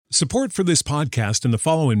Support for this podcast and the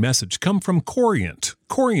following message come from Corient.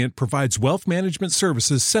 Corient provides wealth management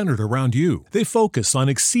services centered around you. They focus on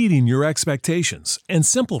exceeding your expectations and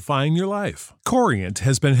simplifying your life. Corient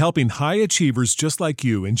has been helping high achievers just like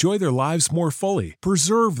you enjoy their lives more fully,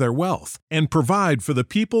 preserve their wealth, and provide for the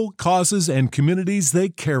people, causes, and communities they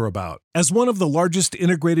care about. As one of the largest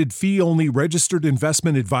integrated fee-only registered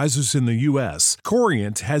investment advisors in the U.S.,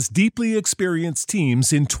 Corient has deeply experienced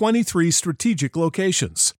teams in 23 strategic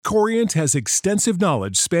locations. Corient has extensive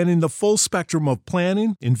knowledge spanning the full spectrum of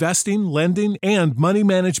planning, investing, lending, and money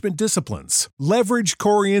management disciplines. Leverage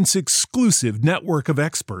Corient's exclusive network of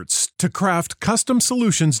experts to craft custom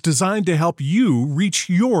solutions designed to help you reach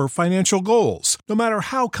your financial goals, no matter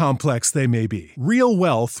how complex they may be. Real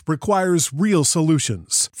wealth requires real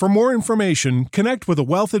solutions. For more information, connect with a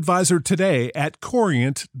wealth advisor today at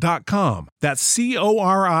Corient.com. That's Corient.com.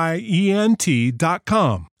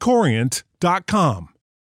 Corient.com.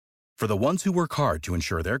 For the ones who work hard to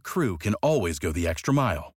ensure their crew can always go the extra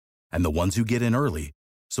mile, and the ones who get in early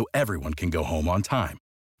so everyone can go home on time,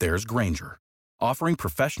 there's Grainger, offering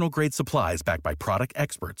professional-grade supplies backed by product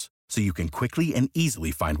experts so you can quickly and easily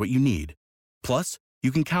find what you need. Plus, you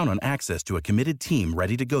can count on access to a committed team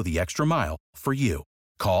ready to go the extra mile for you.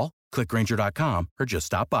 Call, click Grainger.com, or just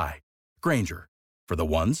stop by. Grainger, for the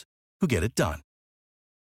ones who get it done.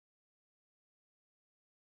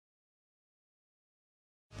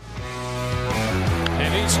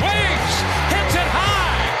 And he swings, hits it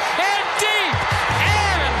high and deep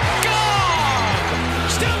and gone.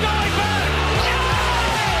 Still going back. Oh!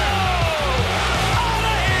 Out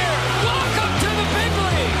of here. Welcome to the big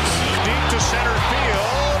leagues. Deep to center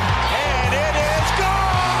field, and it is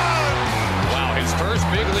gone. Wow, his first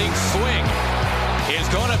big league swing is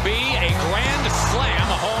going to be a grand slam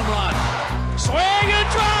home run. Swing and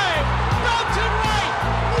drive. Route to right.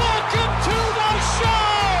 Welcome to the show.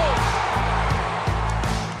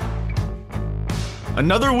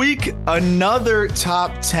 Another week, another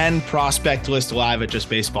top 10 prospect list live at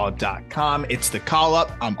justbaseball.com. It's the call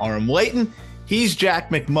up. I'm Aram Layton. He's Jack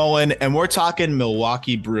McMullen, and we're talking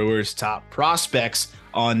Milwaukee Brewers top prospects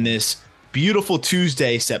on this beautiful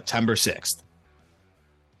Tuesday, September 6th.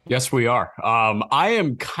 Yes, we are. I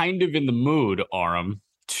am kind of in the mood, Aram,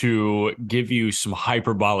 to give you some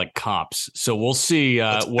hyperbolic comps. So we'll see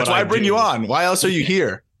That's why I bring you on. Why else are you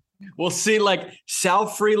here? We'll see, like Sal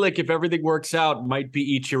Frelick, if everything works out, might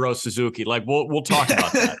be Ichiro Suzuki. Like we'll talk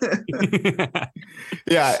about that.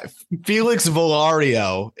 Yeah, Felix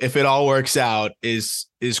Valario, if it all works out, is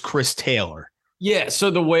Chris Taylor. Yeah.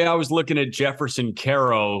 So the way I was looking at Jefferson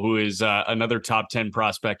Caro, who is another top 10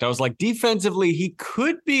 prospect, I was like, defensively, he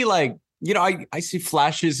could be like, you know, I see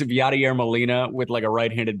flashes of Yadier Molina with like a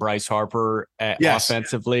right-handed Bryce Harper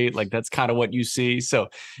offensively. Like that's kind of what you see. So,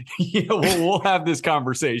 you know, we'll have this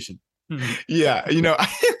conversation. Yeah. You know,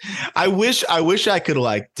 I wish I could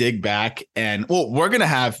like dig back and we're going to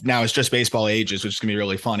have now it's just baseball ages, which is gonna be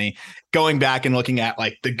really funny going back and looking at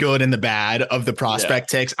like the good and the bad of the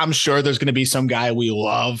prospect takes. I'm sure there's going to be some guy we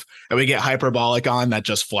love and we get hyperbolic on that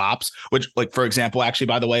just flops, which like, for example, actually,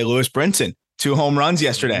 by the way, Lewis Brinson, 2 home runs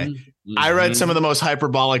yesterday. Mm-hmm. I read some of the most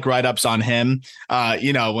hyperbolic write-ups on him,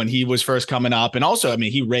 you know, when he was first coming up. And also, I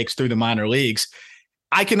mean, he rakes through the minor leagues.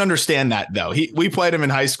 I can understand that, though. We played him in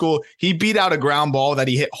high school. He beat out a ground ball that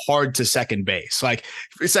he hit hard to second base. Like,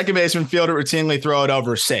 second baseman fielder routinely throw it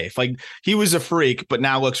over safe. Like, he was a freak, but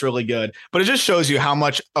now looks really good. But it just shows you how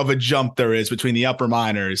much of a jump there is between the upper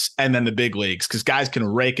minors and then the big leagues, because guys can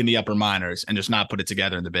rake in the upper minors and just not put it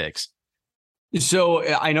together in the bigs. So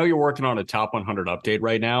I know you're working on a top 100 update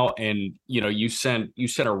right now, and you know you sent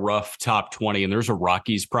a rough top 20, and there's a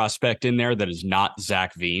Rockies prospect in there that is not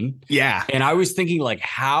Zach Veen. Yeah, and I was thinking like,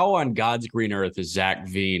 how on God's green earth is Zach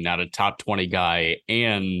Veen not a top 20 guy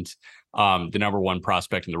and the number one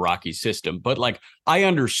prospect in the Rockies system? But like, I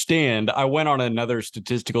understand. I went on another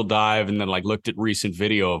statistical dive and then like looked at recent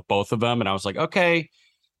video of both of them, and I was like, okay,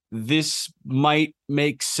 this might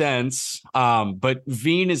make sense. But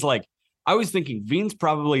Veen is like. I was thinking Veen's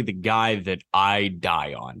probably the guy that I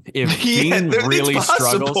die on. If Veen really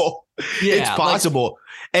struggles, it's possible.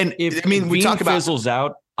 Like, and if I mean, we Veen talk about fizzles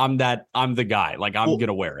out, I'm the guy. Like I'm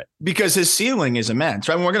gonna wear it because his ceiling is immense.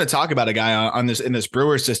 Right? I mean, we're going to talk about a guy on this in this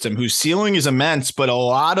Brewer system whose ceiling is immense, but a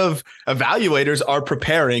lot of evaluators are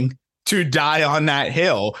preparing to die on that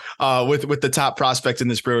hill with the top prospect in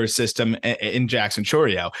this Brewers system in Jackson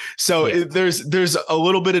Chourio. So there's a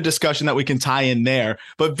little bit of discussion that we can tie in there.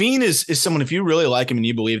 But Veen is someone, if you really like him and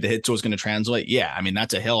you believe the hit tool is going to translate, yeah, I mean,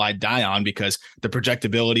 that's a hill I'd die on because the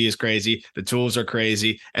projectability is crazy, the tools are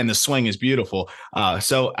crazy, and the swing is beautiful.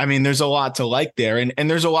 So, I mean, there's a lot to like there. And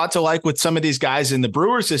there's a lot to like with some of these guys in the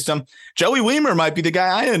Brewer system. Joey Weimer might be the guy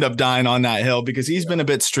I end up dying on that hill because he's been a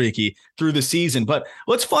bit streaky through the season. But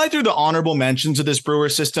let's fly through the honorable mentions of this Brewer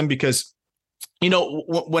system because, you know,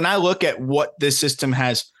 when I look at what this system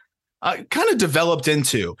has kind of developed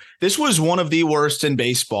into, this was one of the worst in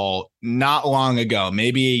baseball not long ago,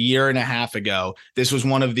 maybe a year and a half ago. This was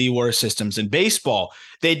one of the worst systems in baseball.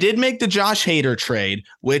 They did make the Josh Hader trade,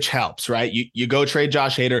 which helps, right? You go trade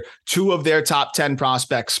Josh Hader. 2 of their top 10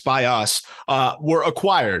 prospects by us were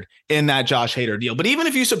acquired in that Josh Hader deal. But even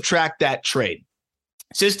if you subtract that trade,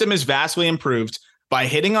 system is vastly improved by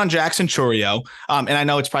hitting on Jackson Chourio. And I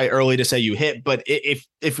know it's probably early to say you hit, but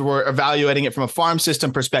if we're evaluating it from a farm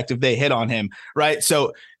system perspective, they hit on him, right?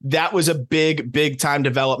 So that was a big time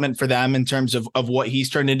development for them in terms of what he's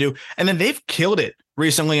turned into. And then they've killed it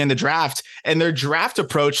recently in the draft. And their draft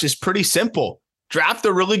approach is pretty simple. Draft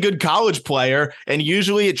a really good college player, and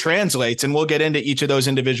usually it translates. And we'll get into each of those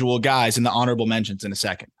individual guys in the honorable mentions in a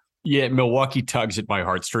second. Yeah, Milwaukee tugs at my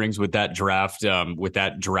heartstrings with that draft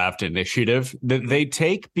initiative that they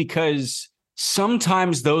take, because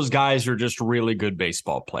sometimes those guys are just really good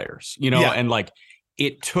baseball players, you know, and like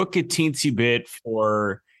it took a teensy bit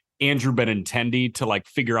for Andrew Benintendi to like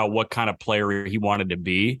figure out what kind of player he wanted to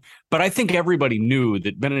be. But I think everybody knew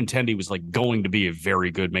that Benintendi was like going to be a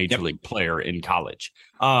very good major league player in college.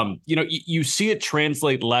 You know, you see it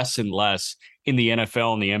translate less and less in the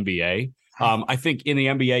NFL and the NBA. I think in the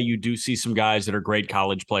NBA, you do see some guys that are great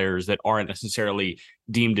college players that aren't necessarily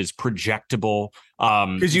deemed as projectable.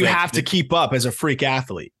 Because you have to keep up as a freak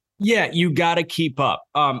athlete. Yeah, you got to keep up.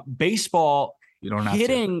 Baseball, you don't have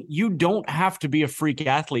hitting, you don't have to be a freak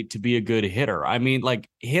athlete to be a good hitter. I mean, like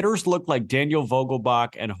hitters look like Daniel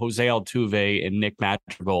Vogelbach and Jose Altuve and Nick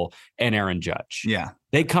Madrigal and Aaron Judge. Yeah.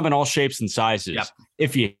 They come in all shapes and sizes. Yep.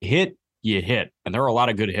 If you hit, you hit. And there are a lot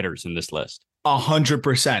of good hitters in this list.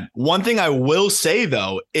 100%. One thing I will say,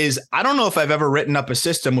 though, is I don't know if I've ever written up a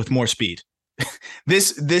system with more speed.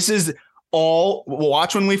 This is all.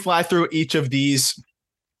 Watch when we fly through each of these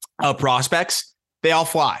prospects, they all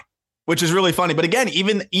fly, which is really funny. But again,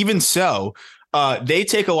 even so, they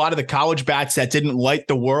take a lot of the college bats that didn't light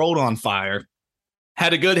the world on fire,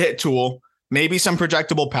 had a good hit tool, maybe some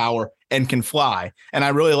projectable power, and can fly. And I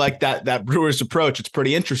really like that Brewers approach. It's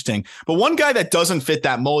pretty interesting. But one guy that doesn't fit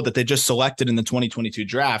that mold that they just selected in the 2022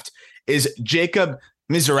 draft is Jacob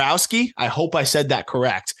Misiorowski. I hope I said that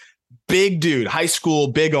correct. Big dude, high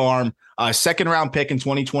school, big arm, second round pick in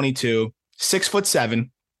 2022, 6'7",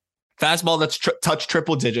 fastball that's touched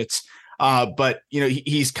triple digits. But you know,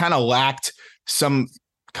 he's kind of lacked some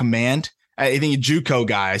command. I think a JUCO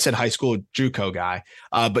guy. I said high school JUCO guy,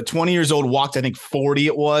 but 20 years old, walked, I think 40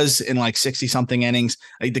 it was in like 60 something innings.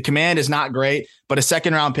 Like the command is not great, but a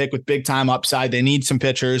second round pick with big time upside. They need some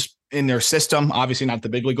pitchers in their system, obviously not the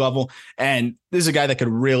big league level. And this is a guy that could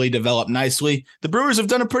really develop nicely. The Brewers have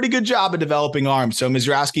done a pretty good job of developing arms. So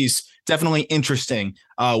Misiorowski's definitely interesting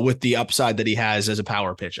with the upside that he has as a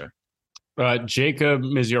power pitcher. Jacob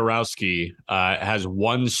Misiorowski has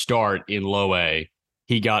one start in low A.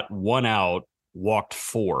 He got 1 out, walked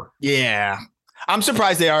 4. Yeah. I'm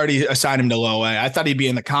surprised they already assigned him to low A. I thought he'd be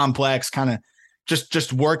in the complex, kind of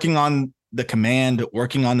just working on the command,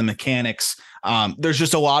 working on the mechanics. There's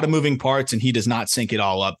just a lot of moving parts, and he does not sync it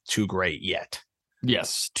all up too great yet.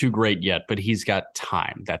 Yes, too great yet, but he's got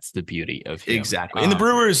time. That's the beauty of him. Exactly. And the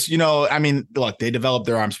Brewers, you know, I mean, look, they developed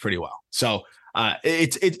their arms pretty well. So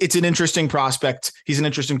it's an interesting prospect. He's an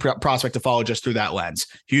interesting prospect to follow just through that lens.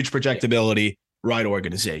 Huge projectability. Right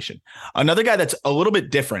organization. Another guy that's a little bit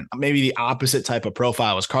different, maybe the opposite type of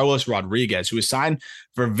profile, is Carlos Rodriguez, who was signed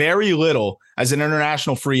for very little as an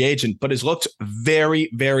international free agent, but has looked very,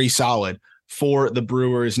 very solid for the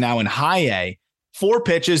Brewers now in high A. 4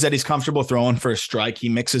 pitches that he's comfortable throwing for a strike. He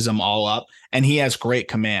mixes them all up, and he has great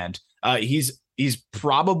command. He's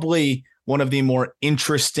probably one of the more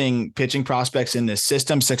interesting pitching prospects in this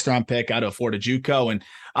system. 6th round pick out of Florida JUCO,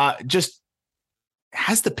 and just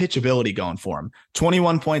has the pitchability going for him.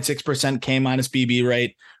 21.6% K minus BB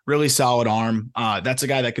rate, really solid arm. That's a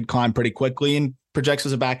guy that could climb pretty quickly and projects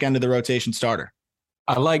as a back end of the rotation starter.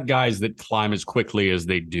 I like guys that climb as quickly as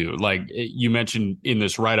they do. Like you mentioned in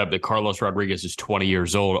this write-up that Carlos Rodriguez is 20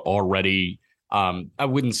 years old, already I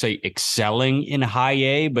wouldn't say excelling in high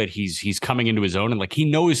A, but he's coming into his own, and like he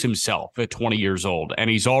knows himself at 20 years old, and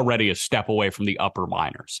he's already a step away from the upper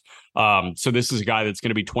minors. So this is a guy that's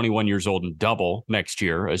going to be 21 years old and double next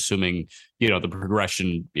year, assuming, the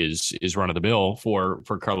progression is run of the mill for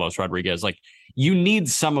Carlos Rodriguez. Like, you need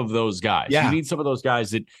some of those guys. Yeah. You need some of those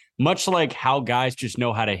guys that, much like how guys just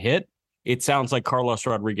know how to hit, it sounds like Carlos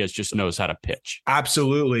Rodriguez just knows how to pitch.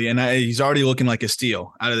 Absolutely. And he's already looking like a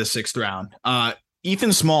steal out of the 6th round.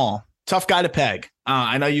 Ethan Small, tough guy to peg.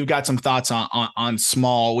 I know you've got some thoughts on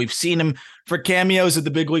Small. We've seen him for cameos at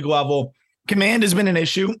the big league level. Command has been an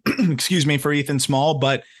issue, excuse me, for Ethan Small,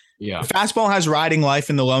 but the fastball has riding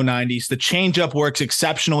life in the low 90s. The changeup works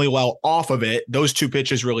exceptionally well off of it. Those two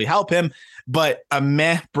pitches really help him, but a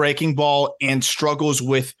meh breaking ball and struggles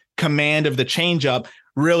with command of the changeup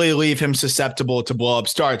really leave him susceptible to blow up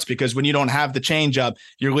starts, because when you don't have the changeup,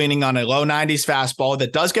 you're leaning on a low 90s fastball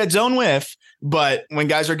that does get zone whiff, but when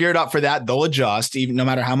guys are geared up for that, they'll adjust, even no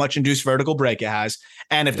matter how much induced vertical break it has.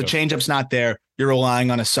 And if the changeup's not there, you're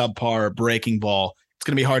relying on a subpar breaking ball. It's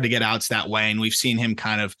going to be hard to get outs that way, and we've seen him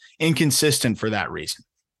kind of inconsistent for that reason.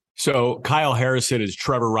 So Kyle Harrison is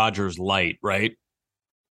Trevor Rogers light, right?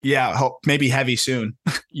 Yeah, maybe heavy soon.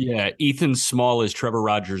 Yeah, Ethan Small is Trevor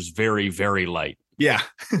Rogers very, very light. Yeah.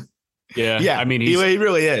 Yeah. I mean, he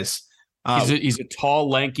really is. He's a tall,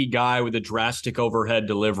 lanky guy with a drastic overhead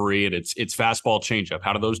delivery, and it's fastball changeup.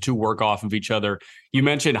 How do those two work off of each other? You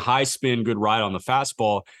mentioned high spin, good ride on the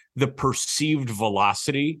fastball. The perceived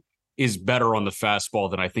velocity is better on the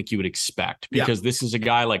fastball than I think you would expect, because this is a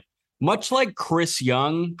guy much like Chris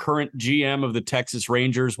Young, current GM of the Texas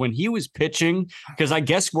Rangers, when he was pitching, because I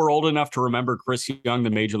guess we're old enough to remember Chris Young, the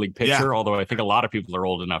major league pitcher, although I think a lot of people are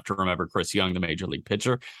old enough to remember Chris Young, the major league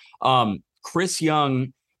pitcher. Chris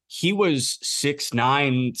Young, he was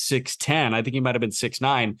 6'9", 6'10". I think he might have been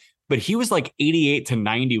 6'9", but he was like 88 to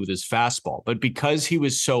 90 with his fastball. But because he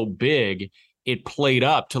was so big, it played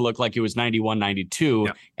up to look like it was 91, 92.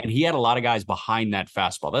 Yep. And he had a lot of guys behind that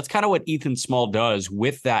fastball. That's kind of what Ethan Small does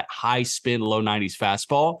with that high spin, low 90s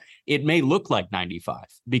fastball. It may look like 95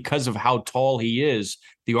 because of how tall he is,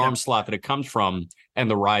 the arm slot that it comes from,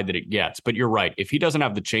 and the ride that it gets. But you're right. If he doesn't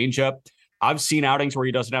have the changeup, I've seen outings where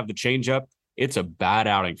he doesn't have the changeup. It's a bad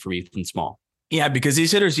outing for Ethan Small. Yeah, because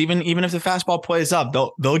these hitters, even if the fastball plays up,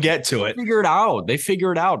 they'll get to it. They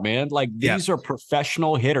figure it out, man. Like, these are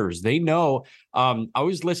professional hitters. They know. I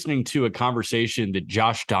was listening to a conversation that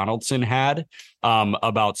Josh Donaldson had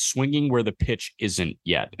about swinging where the pitch isn't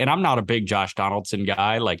yet. And I'm not a big Josh Donaldson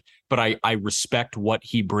guy, but I respect what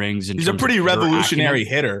he brings. He's a pretty revolutionary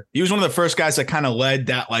hitter. He was one of the first guys that kind of led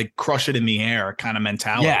that crush it in the air kind of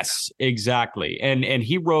mentality. Yes, exactly. And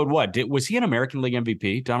he rode what? Was he an American League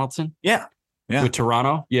MVP, Donaldson? Yeah. With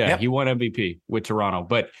Toronto. He won MVP with Toronto.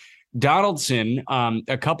 But Donaldson,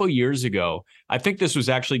 a couple years ago, I think this was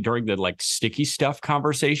actually during the sticky stuff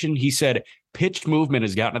conversation. He said, pitch movement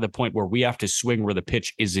has gotten to the point where we have to swing where the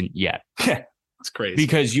pitch isn't yet. That's crazy.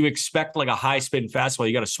 Because you expect a high spin fastball,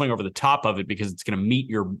 you got to swing over the top of it because it's going to meet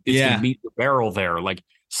your barrel there. Like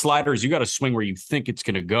sliders, you got to swing where you think it's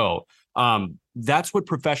going to go. That's what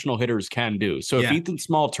professional hitters can do. So if Ethan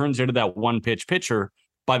Small turns into that one pitch pitcher,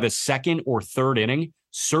 by the second or third inning,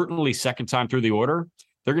 certainly second time through the order,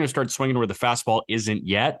 they're going to start swinging where the fastball isn't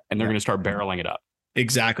yet, and they're going to start barreling it up.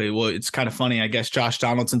 Exactly. Well, it's kind of funny. I guess Josh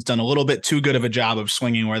Donaldson's done a little bit too good of a job of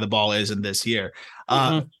swinging where the ball is in this year.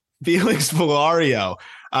 Felix Villario,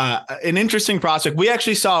 an interesting prospect. We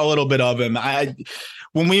actually saw a little bit of him.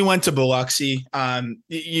 When we went to Biloxi,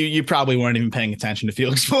 you probably weren't even paying attention to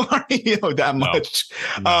Felix Villario that much.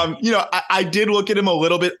 No. I did look at him a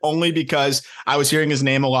little bit only because I was hearing his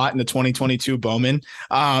name a lot in the 2022 Bowman.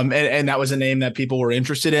 And that was a name that people were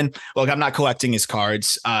interested in. Look, I'm not collecting his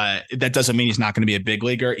cards. That doesn't mean he's not going to be a big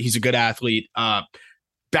leaguer. He's a good athlete.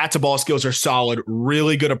 Bat to ball skills are solid,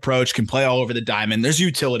 really good approach, can play all over the diamond. There's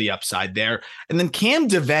utility upside there. And then Cam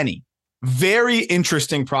Devaney, very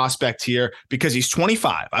interesting prospect here because he's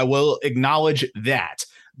 25. I will acknowledge that.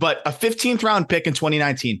 But a 15th round pick in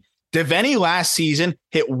 2019. Devaney last season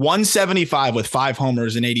hit 175 with 5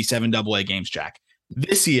 homers in 87 AA games, Jack.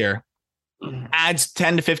 This year adds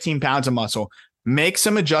 10 to 15 pounds of muscle, makes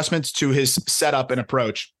some adjustments to his setup and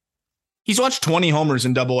approach. He's launched 20 homers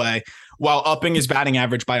in AA while upping his batting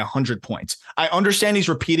average by 100 points. I understand he's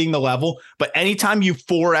repeating the level, but anytime you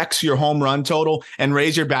 4x your home run total and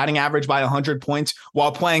raise your batting average by 100 points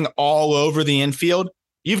while playing all over the infield,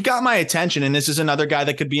 you've got my attention. And this is another guy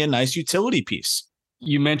that could be a nice utility piece.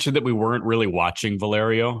 You mentioned that we weren't really watching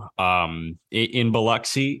Valerio in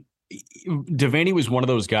Biloxi. Devaney was one of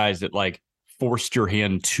those guys that forced your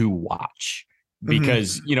hand to watch.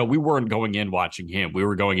 because, we weren't going in watching him. We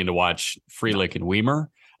were going in to watch Frelick and Weimer.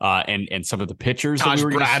 And some of the pitchers, Taj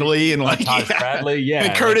Bradley and Bradley,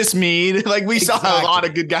 and Curtis Mead. Like we saw a lot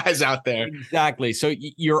of good guys out there. Exactly. So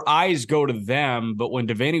your eyes go to them, but when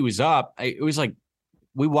Devaney was up, it was like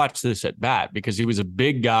we watched this at bat because he was a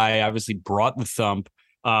big guy. Obviously, brought the thump.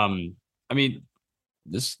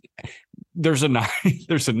 There's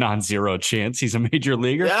a non-zero chance he's a major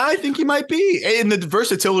leaguer. Yeah, I think he might be, and the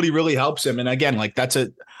versatility really helps him. And again, I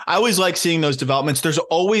always like seeing those developments. There's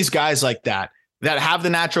always guys like that have the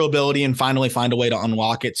natural ability and finally find a way to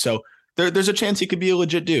unlock it. So there's a chance he could be a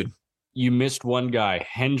legit dude. You missed one guy,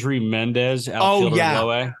 Hendry Mendez, outfielder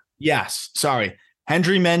low A. Yes. Sorry.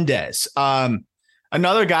 Hendry Mendez.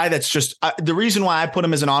 Another guy that's just the reason why I put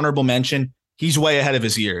him as an honorable mention. He's way ahead of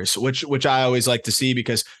his years, which I always like to see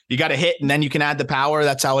because you got to hit and then you can add the power.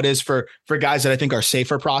 That's how it is for guys that I think are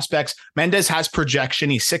safer prospects. Mendez has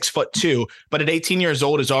projection. He's 6'2", but at 18 years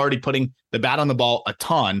old is already putting the bat on the ball a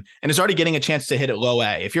ton and is already getting a chance to hit at low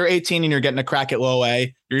A. If you're 18 and you're getting a crack at low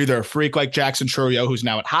A, you're either a freak like Jackson Chourio, who's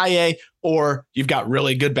now at high A, or you've got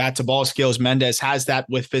really good bat to ball skills. Mendez has that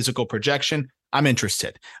with physical projection. I'm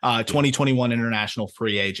interested. 2021 international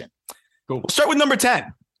free agent. Cool. We'll start with number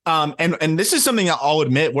 10. And this is something I'll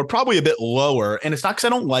admit we're probably a bit lower, and it's not because I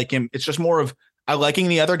don't like him. It's just more of I liking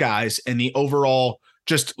the other guys and the overall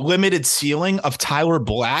just limited ceiling of Tyler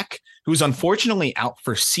Black, who's unfortunately out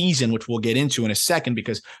for season, which we'll get into in a second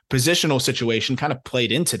because positional situation kind of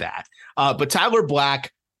played into that. But Tyler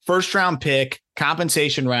Black, first round pick,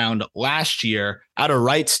 compensation round last year out of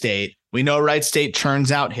Wright State. We know Wright State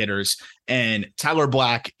churns out hitters, and Tyler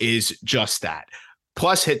Black is just that.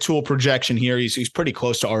 Plus hit tool projection here. He's pretty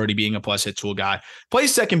close to already being a plus hit tool guy.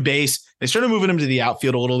 Plays second base. They started moving him to the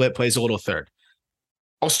outfield a little bit, plays a little third.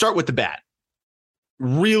 I'll start with the bat.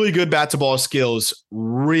 Really good bat to ball skills,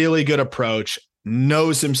 really good approach,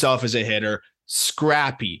 knows himself as a hitter,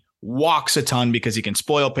 scrappy, walks a ton because he can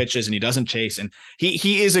spoil pitches and he doesn't chase. And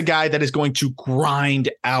he is a guy that is going to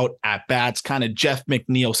grind out at bats, kind of Jeff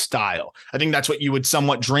McNeil style. I think that's what you would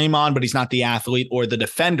somewhat dream on, but he's not the athlete or the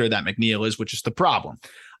defender that McNeil is, which is the problem.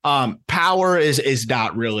 Power is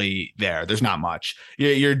not really there. There's not much.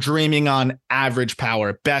 You're dreaming on average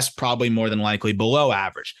power, best probably more than likely below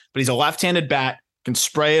average, but he's a left-handed bat, can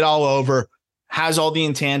spray it all over, has all the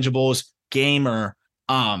intangibles, gamer.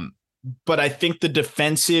 But I think the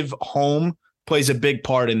defensive home plays a big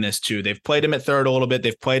part in this too. They've played him at third a little bit.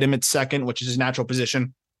 They've played him at second, which is his natural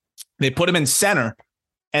position. They put him in center,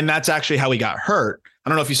 and that's actually how he got hurt. I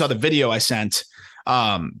don't know if you saw the video I sent,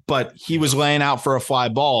 but he was laying out for a fly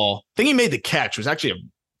ball. I think he made the catch. It was actually a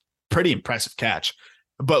pretty impressive catch,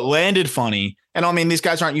 but landed funny. And I mean, these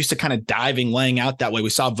guys aren't used to kind of diving, laying out that way. We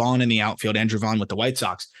saw Vaughn in the outfield, Andrew Vaughn with the White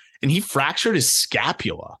Sox, and he fractured his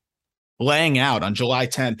scapula laying out on July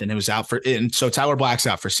 10th, and it was out for, and so Tyler Black's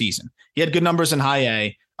out for season. He had good numbers in high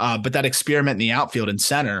A, but that experiment in the outfield and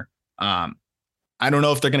center, I don't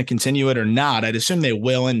know if they're going to continue it or not. I'd assume they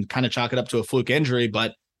will and kind of chalk it up to a fluke injury,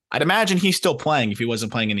 but I'd imagine he's still playing if he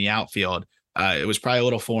wasn't playing in the outfield. It was probably a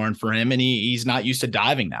little foreign for him, and he's not used to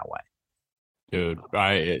diving that way. Dude,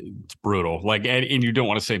 it's brutal. Like, and you don't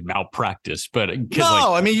want to say malpractice, but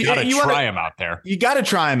no, I mean, you got to try him out there. You got to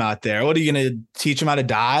try him out there. What are you going to teach him how to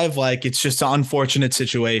dive? Like, it's just an unfortunate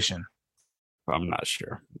situation. I'm not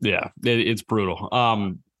sure. Yeah, it's brutal.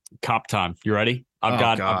 Comp time. You ready? I've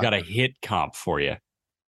got a hit comp for you.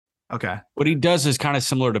 Okay. What he does is kind of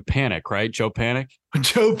similar to Panic, right? Joe Panic.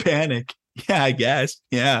 Joe Panic. Yeah, I guess.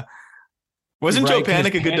 Yeah. Wasn't Joe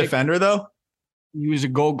Panic a good defender though? He was a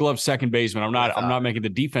Gold Glove second baseman. I'm not making the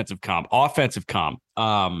defensive comp, offensive comp.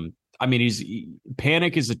 I mean,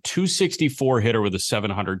 Panic is a 264 hitter with a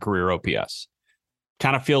 700 career OPS.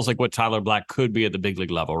 Kind of feels like what Tyler Black could be at the big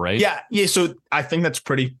league level, right? Yeah. So I think that's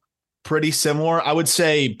pretty similar. I would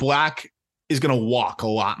say Black is going to walk a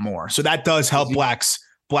lot more, so that does help Black's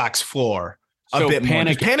floor a bit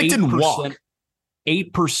more. Panic didn't walk.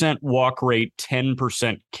 8% walk rate,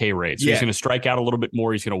 10% K rate. So he's going to strike out a little bit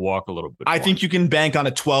more. He's going to walk a little bit more. I think you can bank on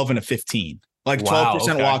a 12 and a 15, like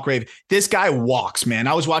 12% walk rate. This guy walks, man.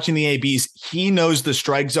 I was watching the ABs. He knows the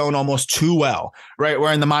strike zone almost too well, right?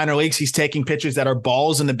 Where in the minor leagues, he's taking pitches that are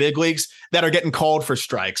balls in the big leagues that are getting called for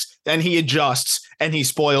strikes. Then he adjusts and he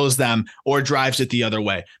spoils them or drives it the other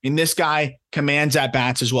way. I mean, this guy commands at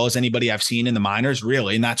bats as well as anybody I've seen in the minors,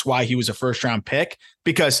 really. And that's why he was a first round pick,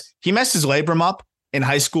 because he messed his labrum up in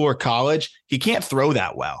high school or college. He can't throw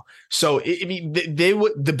that well. So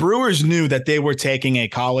the Brewers knew that they were taking a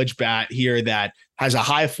college bat here that has a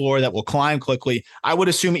high floor that will climb quickly. I would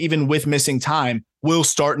assume even with missing time, will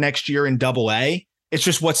start next year in Double-A. It's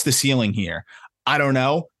just, what's the ceiling here? I don't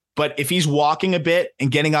know. But if he's walking a bit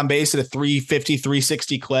and getting on base at a 350,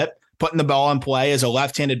 360 clip, putting the ball in play as a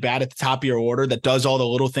left-handed bat at the top of your order that does all the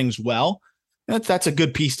little things well, that's a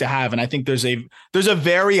good piece to have. And I think there's a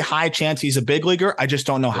very high chance he's a big leaguer. I just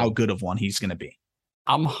don't know how good of one he's going to be.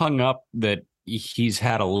 I'm hung up that he's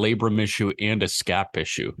had a labrum issue and a scap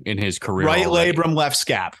issue in his career. Right already. labrum, left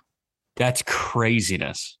scap. That's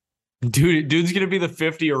craziness. Dude's going to be the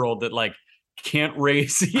 50-year-old that like can't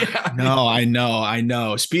race. Yeah. No, I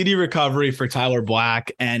know. Speedy recovery for Tyler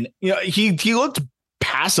Black. And he looked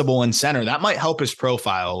passable in center. That might help his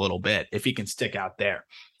profile a little bit if he can stick out there.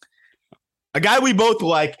 A guy we both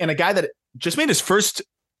like, and a guy that just made his first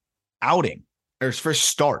outing or his first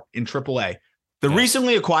start in AAA. The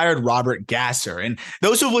recently acquired Robert Gasser. And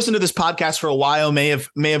those who've listened to this podcast for a while may have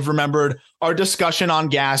remembered our discussion on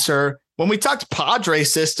Gasser when we talked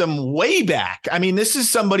Padres system way back. I mean, this is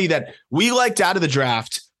somebody that we liked out of the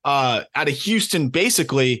draft, out of Houston,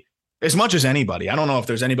 basically as much as anybody. I don't know if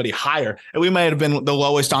there's anybody higher. And we might have been the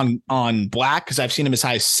lowest on Black because I've seen him as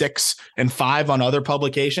high as 6 and 5 on other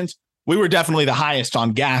publications. We were definitely the highest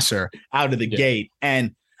on Gasser out of the gate.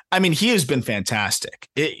 And I mean, he has been fantastic.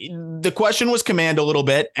 The question was command a little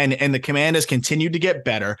bit, and the command has continued to get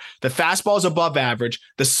better. The fastball is above average.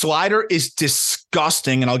 The slider is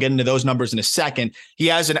disgusting, and I'll get into those numbers in a second. He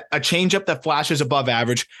has a changeup that flashes above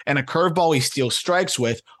average and a curveball he steals strikes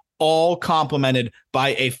with, all complemented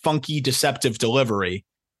by a funky, deceptive delivery.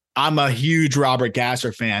 I'm a huge Robert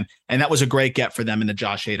Gasser fan, and that was a great get for them in the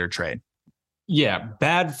Josh Hader trade. Yeah,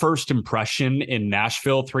 bad first impression in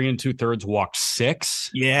Nashville. 3 2/3 walked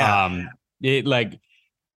 6. Yeah, but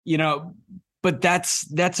that's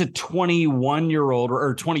a 21-year-old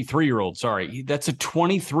or 23-year-old. Sorry, that's a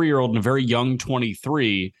 23-year-old and a very young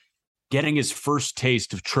 23 getting his first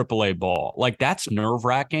taste of AAA ball. Like that's nerve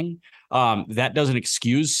wracking. That doesn't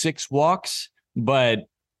excuse 6 walks, but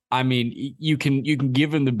I mean, you can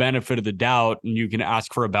give him the benefit of the doubt, and you can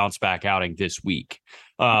ask for a bounce back outing this week.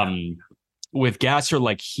 With Gasser,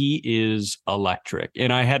 like he is electric.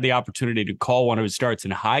 And I had the opportunity to call one of his starts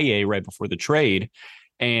in high A right before the trade.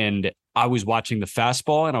 And I was watching the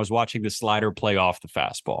fastball and I was watching the slider play off the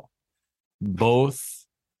fastball. Both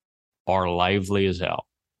are lively as hell.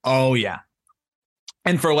 Oh yeah.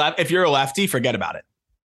 And if you're a lefty, forget about it.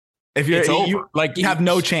 If you have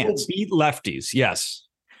no chance. Beat lefties. Yes.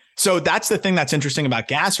 So that's the thing that's interesting about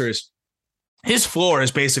Gasser is his floor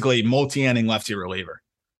is basically multi-inning lefty reliever.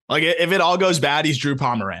 Like if it all goes bad, he's Drew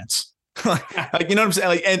Pomerantz. Like, you know what I'm saying?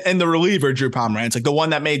 Like, and the reliever, Drew Pomerantz, like the one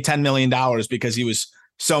that made $10 million because he was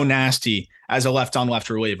so nasty as a left-on-left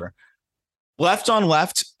reliever.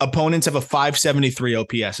 Left-on-left, opponents have a 573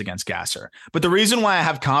 OPS against Gasser. But the reason why I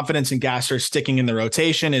have confidence in Gasser sticking in the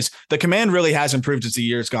rotation is the command really has improved as the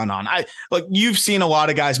year's gone on. You've seen a lot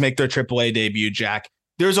of guys make their AAA debut, Jack.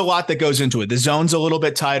 There's a lot that goes into it. The zone's a little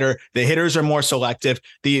bit tighter. The hitters are more selective.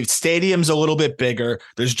 The stadium's a little bit bigger.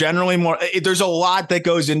 There's generally more. There's a lot that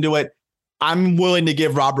goes into it. I'm willing to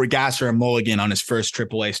give Robert Gasser a mulligan on his first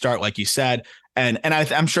AAA start, like you said. And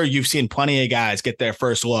I'm sure you've seen plenty of guys get their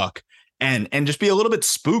first look and just be a little bit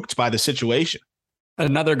spooked by the situation.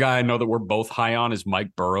 Another guy I know that we're both high on is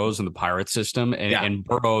Mike Burrows in the Pirate system. And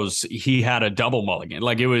Burrows, he had a double mulligan.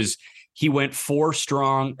 Like he went 4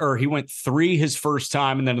 strong, or he went 3 his first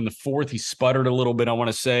time. And then in the 4th, he sputtered a little bit, I want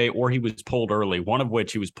to say, or he was pulled early, one of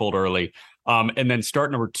which he was pulled early. And then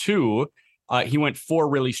start number 2, he went 4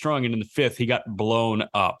 really strong. And in the 5th, he got blown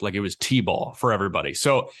up like it was T-ball for everybody.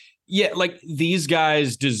 So, yeah, like these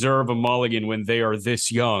guys deserve a mulligan when they are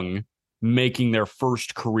this young, making their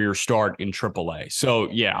first career start in AAA. So,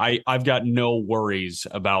 yeah, I've got no worries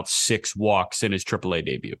about 6 walks in his AAA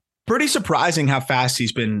debut. Pretty surprising how fast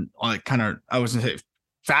he's been I was going to say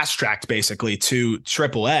fast-tracked basically to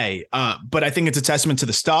AAA. But I think it's a testament to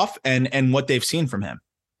the stuff and what they've seen from him.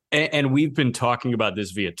 And we've been talking about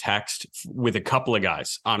this via text with a couple of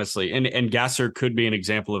guys, honestly. And Gasser could be an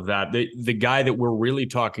example of that. The guy that we're really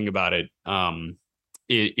talking about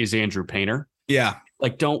is Andrew Painter. Yeah.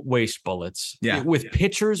 Like, don't waste bullets. Yeah. With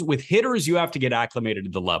hitters, you have to get acclimated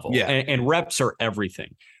to the level. Yeah. And reps are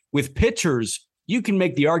everything. With pitchers, you can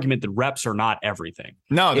make the argument that reps are not everything.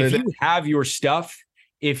 No, if you have your stuff,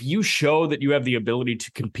 if you show that you have the ability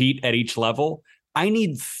to compete at each level, I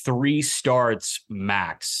need 3 starts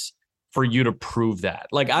max for you to prove that.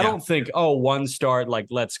 Like, I don't think, 1 start, like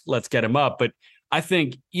let's get him up. But I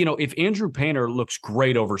think, if Andrew Painter looks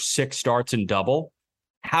great over 6 starts in double,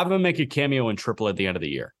 have him make a cameo in triple at the end of the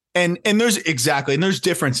year. And there's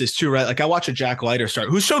differences too, right? Like I watch a Jack Leiter start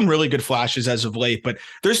who's shown really good flashes as of late, but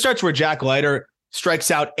there's starts where Jack Leiter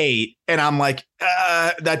strikes out 8. And I'm like,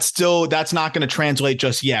 that's not going to translate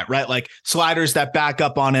just yet, right? Like sliders that back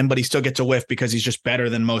up on him, but he still gets a whiff because he's just better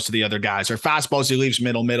than most of the other guys. Or fastballs, he leaves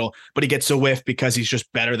middle, but he gets a whiff because he's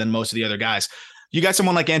just better than most of the other guys. You got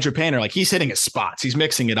someone like Andrew Painter, like he's hitting his spots. He's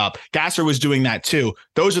mixing it up. Gasser was doing that too.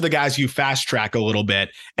 Those are the guys you fast track a little bit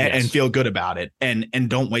and feel good about it and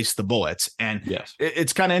don't waste the bullets. And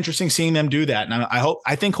it's kind of interesting seeing them do that. And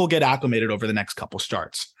I think he'll get acclimated over the next couple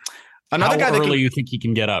starts. Another guy early you think he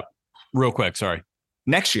can get up? Real quick, sorry.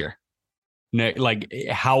 Next year. Like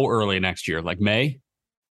how early next year? Like May?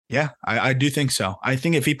 Yeah, I do think so. I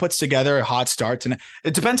think if he puts together a hot start, and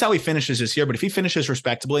it depends how he finishes this year, but if he finishes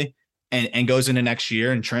respectably and goes into next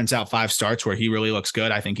year and turns out 5 starts where he really looks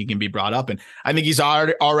good, I think he can be brought up. And I think he's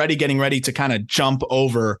already getting ready to kind of jump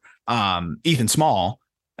over Ethan Small.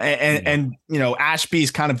 And you know,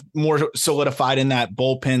 Ashby's kind of more solidified in that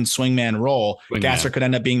bullpen swingman role. Gasser could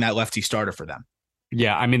end up being that lefty starter for them.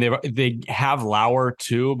 Yeah, I mean they have Lauer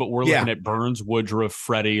too, but we're looking at Burns, Woodruff,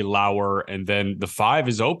 Freddie, Lauer, and then the 5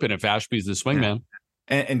 is open if Ashby's the swingman.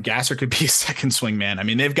 And Gasser could be a second swingman. I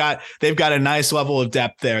mean, they've got a nice level of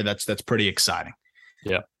depth there. That's pretty exciting.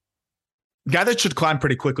 Yeah. Guy that should climb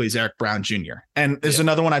pretty quickly is Eric Brown Jr. And there's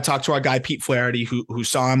another one. I talked to our guy, Pete Flaherty, who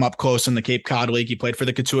saw him up close in the Cape Cod League. He played for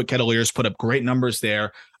the Katuitt Kettleers, put up great numbers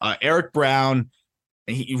there. Eric Brown,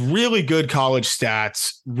 really good college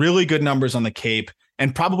stats, really good numbers on the Cape,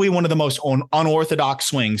 and probably one of the most unorthodox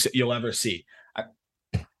swings that you'll ever see.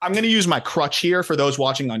 I'm going to use my crutch here for those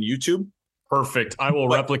watching on YouTube. Perfect. I will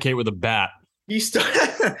replicate with a bat. He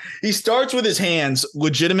starts with his hands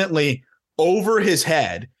legitimately over his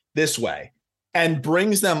head this way and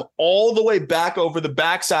brings them all the way back over the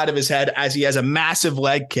backside of his head as he has a massive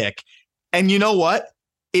leg kick. And you know what?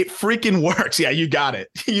 It freaking works. Yeah, you got it.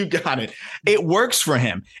 You got it. It works for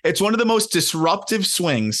him. It's one of the most disruptive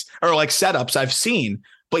swings or like setups I've seen,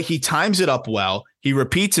 but he times it up well. He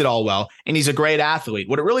repeats it all well, and he's a great athlete.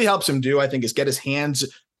 What it really helps him do, I think, is get his hands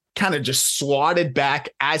kind of just swatted back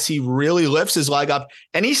as he really lifts his leg up,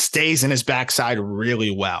 and he stays in his backside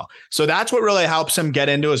really well. So that's what really helps him get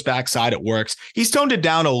into his backside. It works. He's toned it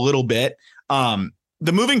down a little bit. The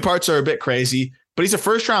moving parts are a bit crazy, but he's a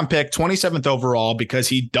first-round pick, 27th overall, because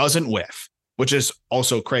he doesn't whiff, which is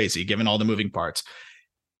also crazy given all the moving parts.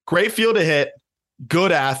 Great field to hit,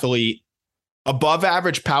 good athlete, above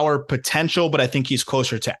average power potential, but I think he's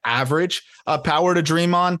closer to average power to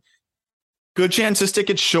dream on. Good chance to stick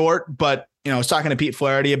it short, but I was talking to Pete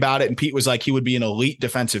Flaherty about it, and Pete was like he would be an elite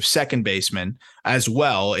defensive second baseman as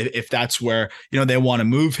well if that's where they want to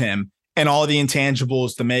move him. And all the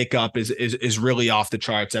intangibles, the makeup is really off the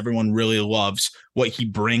charts. Everyone really loves what he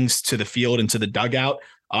brings to the field and to the dugout.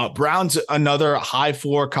 Brown's another high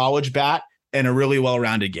floor college bat and a really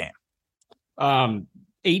well-rounded game.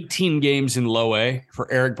 18 games in low A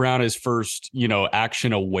for Eric Brown, his first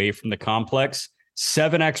action away from the complex.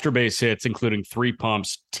 7 extra base hits, including 3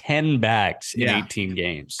 pumps, 10 bags in 18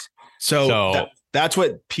 games. So that's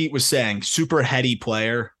what Pete was saying. Super heady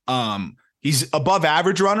player. He's above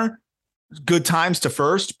average runner, good times to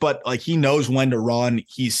first, but like he knows when to run.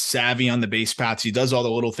 He's savvy on the base paths. He does all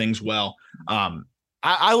the little things well.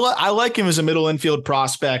 I like him as a middle infield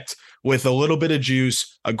prospect with a little bit of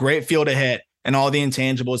juice, a great field to hit, and all the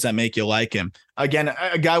intangibles that make you like him. Again,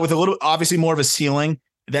 a guy with a little, obviously more of a ceiling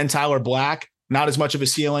than Tyler Black. Not as much of a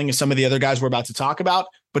ceiling as some of the other guys we're about to talk about,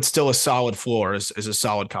 but still a solid floor as a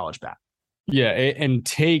solid college bat. Yeah, and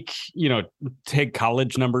take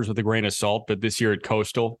college numbers with a grain of salt, but this year at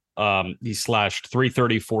Coastal, he slashed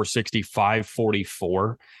 330, 460,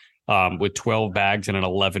 544 with 12 bags and an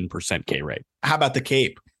 11% K rate. How about the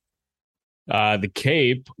Cape? The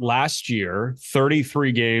Cape last year,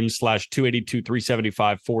 33 games, /282,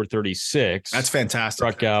 375, 436. That's fantastic.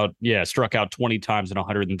 Struck out 20 times in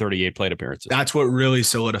 138 plate appearances. That's what really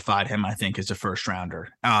solidified him, I think, as a first rounder.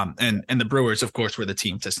 And the Brewers, of course, were the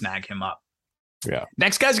team to snag him up. Yeah.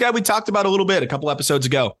 Next guy's a guy we talked about a little bit a couple episodes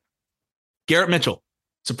ago. Garrett Mitchell,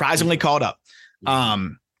 surprisingly called up.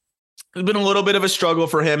 It's been a little bit of a struggle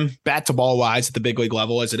for him, bat to ball wise at the big league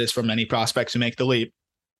level, as it is for many prospects who make the leap.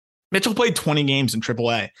 Mitchell played 20 games in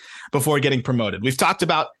AAA before getting promoted. We've talked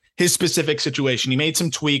about his specific situation. He made some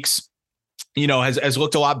tweaks, has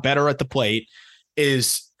looked a lot better at the plate,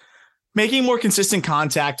 is making more consistent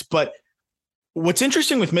contact. But what's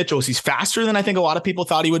interesting with Mitchell is he's faster than I think a lot of people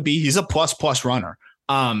thought he would be. He's a plus runner.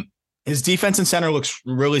 His defense in center looks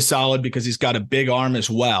really solid because he's got a big arm as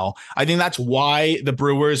well. I think that's why the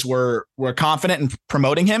Brewers were confident in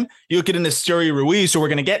promoting him. You look at an Esteury Ruiz, who we're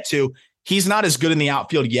going to get to. He's not as good in the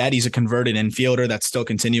outfield yet. He's a converted infielder that's still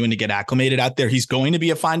continuing to get acclimated out there. He's going to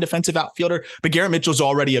be a fine defensive outfielder, but Garrett Mitchell's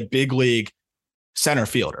already a big league center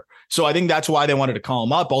fielder. So I think that's why they wanted to call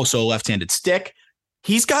him up. Also a left-handed stick.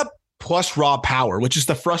 He's got plus raw power, which is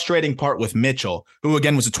the frustrating part with Mitchell, who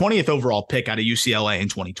again was a 20th overall pick out of UCLA in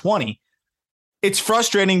 2020. It's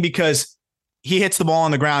frustrating because he hits the ball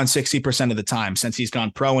on the ground 60% of the time since he's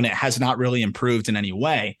gone pro, and it has not really improved in any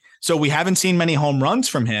way. So we haven't seen many home runs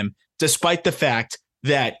from him, despite the fact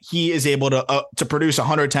that he is able to produce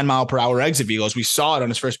 110 mile per hour exit velos. We saw it on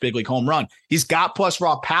his first big league home run. He's got plus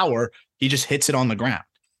raw power. He just hits it on the ground.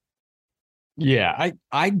 Yeah,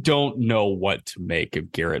 I don't know what to make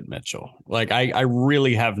of Garrett Mitchell. Like, I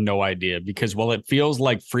really have no idea, because while it feels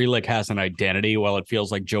like Frelick has an identity, while it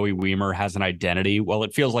feels like Joey Weimer has an identity, while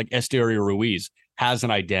it feels like Esterio Ruiz has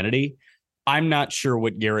an identity, I'm not sure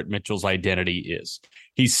what Garrett Mitchell's identity is.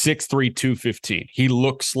 He's 6'3", 215. He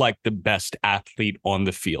looks like the best athlete on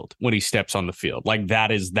the field when he steps on the field. Like,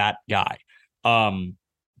 that is that guy.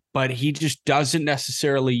 But he just doesn't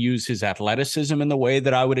necessarily use his athleticism in the way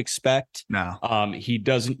that I would expect. No. He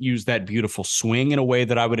doesn't use that beautiful swing in a way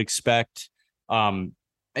that I would expect.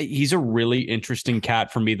 He's a really interesting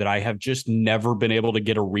cat for me that I have just never been able to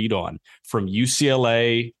get a read on, from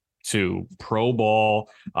UCLA to pro ball.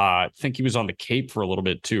 I think he was on the Cape for a little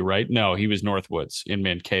bit too, right? No, he was Northwoods in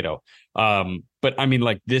Mankato. But I mean,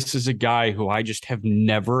 like, this is a guy who I just have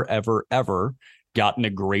never, ever, ever gotten a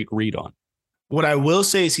great read on. What I will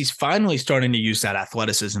say is he's finally starting to use that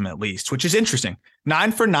athleticism, at least, which is interesting.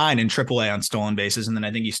 9 for 9 in AAA on stolen bases, and then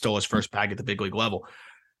I think he stole his first bag at the big league level.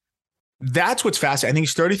 That's what's fascinating. I think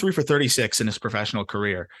he's 33 for 36 in his professional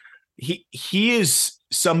career. He is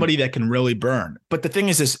somebody that can really burn. But the thing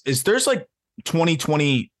is there's like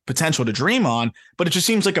 2020 potential to dream on, but it just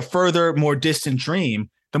seems like a further, more distant dream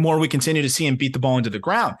the more we continue to see him beat the ball into the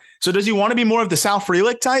ground. So does he want to be more of the Sal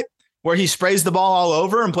Frelick type, where he sprays the ball all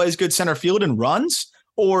over and plays good center field and runs?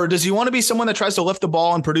 Or does he want to be someone that tries to lift the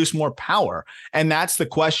ball and produce more power? And that's the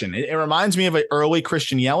question. It reminds me of an early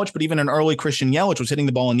Christian Yelich, but even an early Christian Yelich was hitting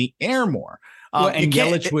the ball in the air more. And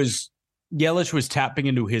Yelich was tapping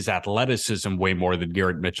into his athleticism way more than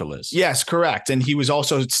Garrett Mitchell is. Yes, correct. And he was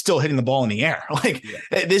also still hitting the ball in the air.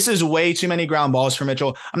 This is way too many ground balls for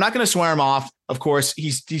Mitchell. I'm not going to swear him off. Of course,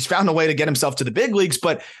 he's found a way to get himself to the big leagues,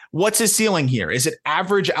 but what's his ceiling here? Is it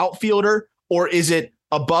average outfielder, or is it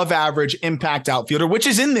above average impact outfielder, which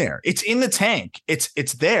is in there? It's in the tank. It's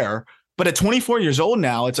there. But at 24 years old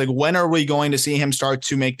now, it's like, when are we going to see him start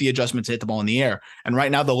to make the adjustments to hit the ball in the air? And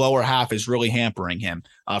right now, the lower half is really hampering him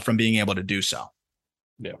from being able to do so.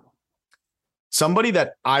 Yeah. Somebody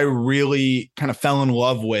that I really kind of fell in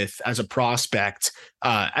love with as a prospect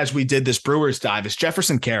as we did this Brewers dive is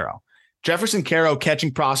Jefferson Caro. Jefferson Caro,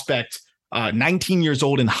 catching prospect, 19 years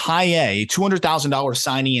old in high A, $200,000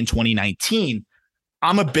 signee in 2019.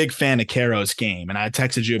 I'm a big fan of Caro's game, and I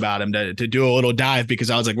texted you about him to do a little dive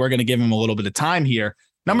because I was like, we're going to give him a little bit of time here.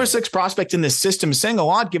 Number 6 prospect in this system is saying a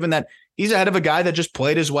lot, given that he's ahead of a guy that just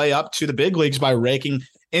played his way up to the big leagues by raking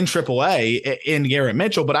in AAA in Garrett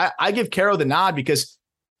Mitchell. But I give Caro the nod because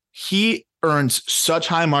he earns such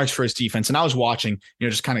high marks for his defense. And I was watching,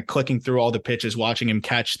 just kind of clicking through all the pitches, watching him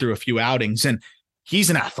catch through a few outings. And he's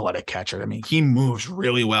an athletic catcher. I mean, he moves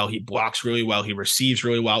really well. He blocks really well. He receives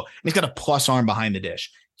really well. And he's got a plus arm behind the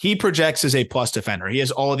dish. He projects as a plus defender. He has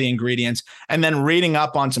all of the ingredients. And then reading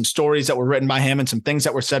up on some stories that were written by him and some things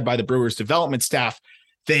that were said by the Brewers development staff,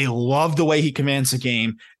 they love the way he commands the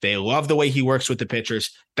game. They love the way he works with the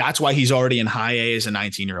pitchers. That's why he's already in high A as a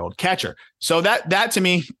 19-year-old catcher. So that to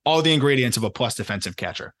me, all the ingredients of a plus defensive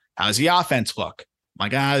catcher. How's the offense look? My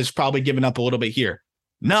guy's probably giving up a little bit here.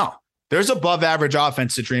 No. There's above average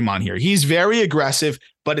offense to dream on here. He's very aggressive,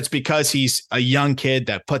 but it's because he's a young kid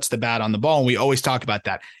that puts the bat on the ball. And we always talk about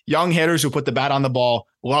that. Young hitters who put the bat on the ball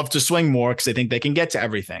love to swing more because they think they can get to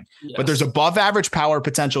everything. Yes. But there's above average power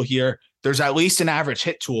potential here. There's at least an average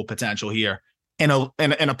hit tool potential here and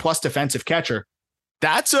a plus defensive catcher.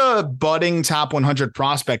 That's a budding top 100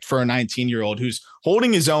 prospect for a 19-year-old who's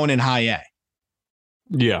holding his own in high A.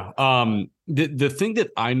 Yeah. The thing that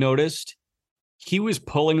I noticed, he was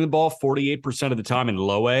pulling the ball 48% of the time in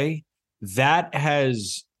low A. That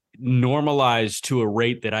has normalized to a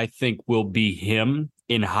rate that I think will be him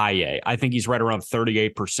in high A. I think he's right around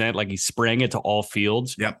 38%. Like, he's spraying it to all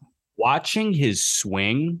fields. Yep. Watching his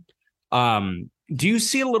swing, do you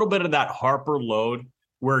see a little bit of that Harper load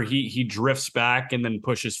where he drifts back and then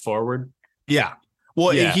pushes forward? Yeah.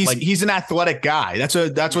 Well, yeah, he's an athletic guy. That's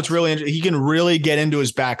what's really interesting. He can really get into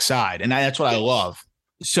his backside, and that's what I love.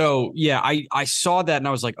 So, yeah, I saw that and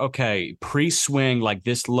I was like, okay, pre-swing, like,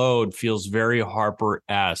 this load feels very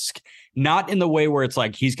Harper-esque. Not in the way where it's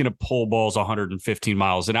like he's going to pull balls 115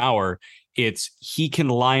 miles an hour. It's he can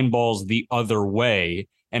line balls the other way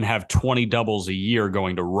and have 20 doubles a year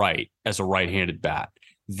going to right as a right-handed bat.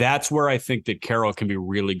 That's where I think that Carroll can be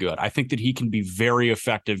really good. I think that he can be very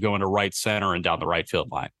effective going to right center and down the right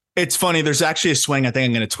field line. It's funny. There's actually a swing I think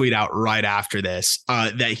I'm going to tweet out right after this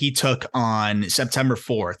that he took on September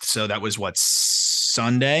 4th. So that was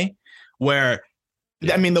Sunday, where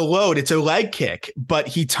I mean, the load, it's a leg kick, but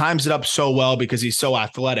he times it up so well because he's so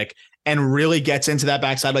athletic and really gets into that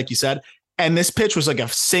backside, like you said. And this pitch was like a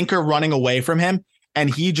sinker running away from him,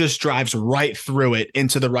 and he just drives right through it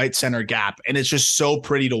into the right center gap. And it's just so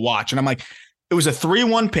pretty to watch. And I'm like, it was a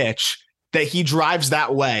 3-1 pitch that he drives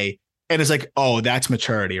that way. And it's like, oh, that's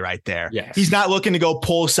maturity right there. Yes. He's not looking to go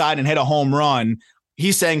pull side and hit a home run.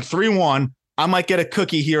 He's saying 3-1. I might get a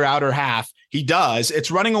cookie here, outer half. He does.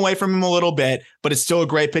 It's running away from him a little bit, but it's still a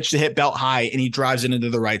great pitch to hit belt high, and he drives it into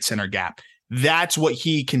the right center gap. That's what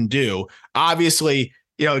he can do. Obviously,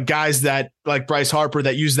 you know, guys that like Bryce Harper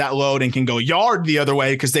that use that load and can go yard the other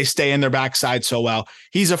way because they stay in their backside so well.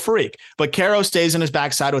 He's a freak. But Caro stays in his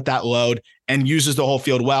backside with that load and uses the whole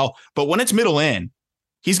field well. But when it's middle in,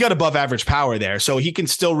 he's got above average power there, so he can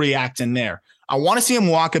still react in there. I want to see him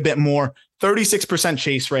walk a bit more. 36%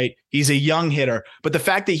 chase rate. He's a young hitter, but the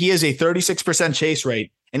fact that he has a 36% chase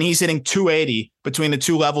rate and he's hitting 280 between the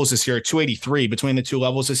two levels this year, 283 between the two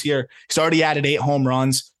levels this year. He's already added 8 home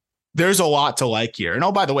runs. There's a lot to like here. And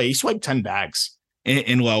oh, by the way, he swiped 10 bags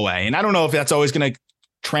in low A. And I don't know if that's always going to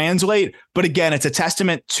translate, but again, it's a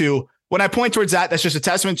testament to when I point towards that, that's just a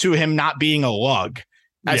testament to him not being a lug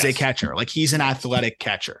as a catcher. Like he's an athletic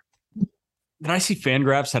catcher. Did I see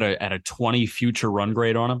Fangraphs had a 20 future run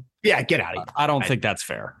grade on him? Yeah, get out of here. I don't think that's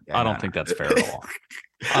fair. I don't think that's fair at all.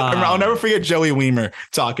 I'll never forget Joey Weimer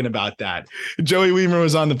talking about that. Joey Weimer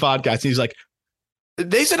was on the podcast. And he's like,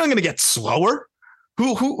 they said I'm going to get slower.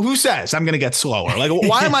 Who says I'm going to get slower? Like,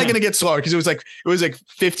 why am I going to get slower? Because it was like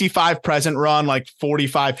 55 present run, like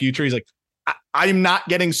 45 future. He's like, I'm not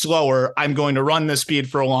getting slower. I'm going to run this speed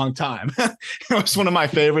for a long time. It was one of my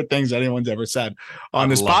favorite things anyone's ever said on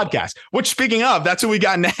this podcast, which speaking of, that's what we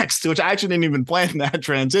got next, which I actually didn't even plan that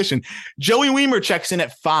transition. Joey Weimer checks in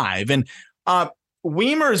at 5. And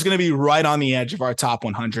Weimer is going to be right on the edge of our top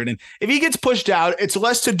 100. And if he gets pushed out, it's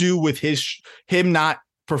less to do with him not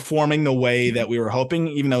performing the way that we were hoping,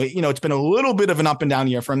 even though, you know, it's been a little bit of an up and down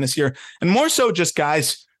year for him this year. And more so just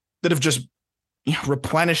guys that have just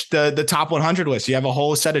replenish the top 100 list. You have a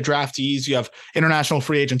whole set of draftees. You have international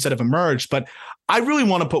free agents that have emerged. But I really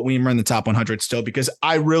want to put Weimer in the top 100 still because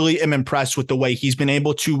I really am impressed with the way he's been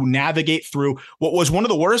able to navigate through what was one of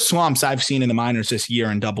the worst slumps I've seen in the minors this year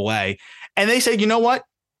in Double-A. And they said, you know what?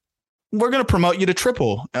 We're going to promote you to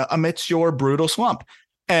triple amidst your brutal slump.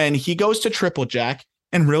 And he goes to triple, Jack,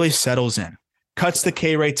 and really settles in, cuts the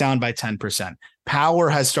K rate down by 10%. Power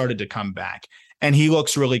has started to come back, and he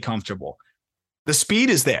looks really comfortable. The speed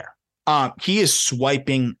is there. He is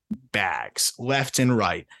swiping bags left and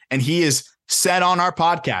right. And he is said on our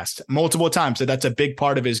podcast multiple times that that's a big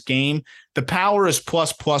part of his game. The power is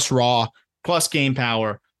plus raw, plus game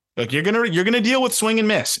power. Look, you're gonna deal with swing and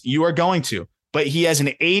miss. You are going to. But he has an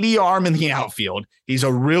 80 arm in the outfield. He's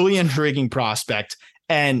a really intriguing prospect.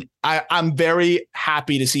 And I'm very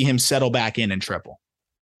happy to see him settle back in triple.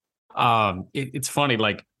 It's funny,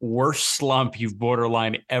 like worst slump you've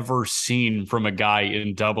borderline ever seen from a guy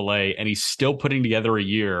in Double-A, and he's still putting together a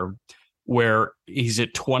year where he's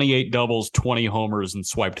at 28 doubles, 20 homers, and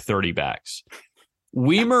swiped 30 bags.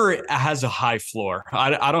 Weimer has a high floor.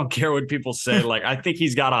 I don't care what people say. Like, I think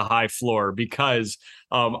he's got a high floor because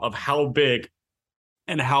of how big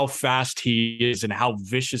and how fast he is and how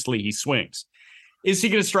viciously he swings. Is he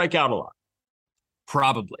going to strike out a lot?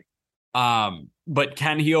 Probably. But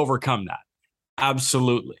can he overcome that?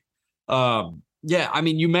 Absolutely. Yeah, I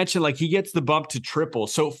mean, you mentioned like he gets the bump to triple.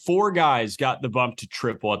 So 4 guys got the bump to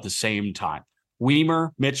triple at the same time.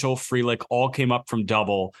 Weimer, Mitchell, Frelick all came up from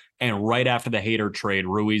double. And right after the Hader trade,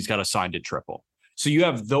 Ruiz got assigned to triple. So you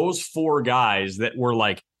have those 4 guys that were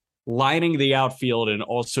like lining the outfield and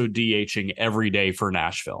also DHing every day for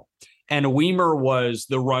Nashville. And Weimer was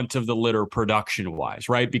the runt of the litter production-wise,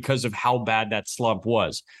 right? Because of how bad that slump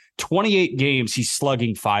was. 28 games, he's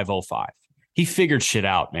slugging .505. He figured shit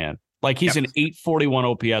out, man. Like he's an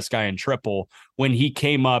 .841 OPS guy in triple when he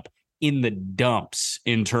came up in the dumps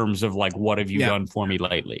in terms of like, what have you done for me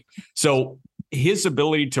lately? So his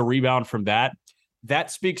ability to rebound from that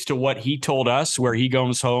speaks to what he told us where he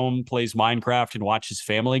goes home, plays Minecraft and watches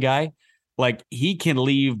Family Guy. Like he can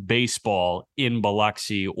leave baseball in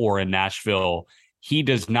Biloxi or in Nashville. He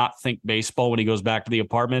does not think baseball when he goes back to the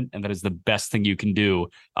apartment. And that is the best thing you can do,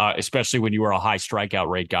 especially when you are a high strikeout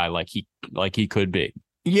rate guy like he could be.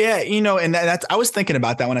 Yeah, and that's I was thinking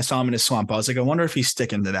about that when I saw him in his slump. I was like, I wonder if he's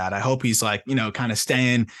sticking to that. I hope he's like, kind of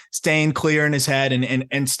staying clear in his head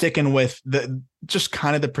and sticking with the just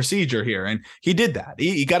kind of the procedure here. And he did that.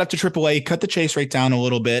 He got up to AAA, cut the chase rate down a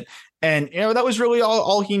little bit. And that was really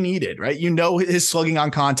all he needed, right? His slugging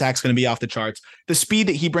on contact is going to be off the charts. The speed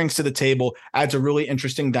that he brings to the table adds a really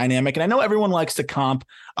interesting dynamic. And I know everyone likes to comp,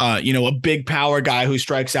 a big power guy who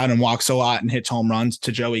strikes out and walks a lot and hits home runs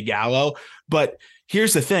to Joey Gallo. But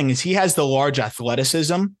here's the thing: is he has the large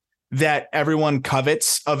athleticism that everyone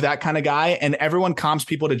covets of that kind of guy, and everyone comps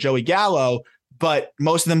people to Joey Gallo. But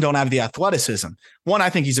most of them don't have the athleticism. One, I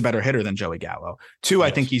think he's a better hitter than Joey Gallo. Two, yes.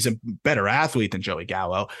 I think he's a better athlete than Joey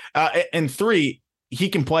Gallo. And three, he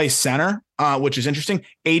can play center, which is interesting.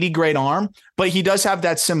 80 great arm, but he does have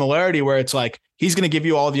that similarity where it's like he's going to give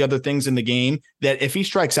you all the other things in the game that if he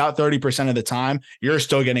strikes out 30% of the time, you're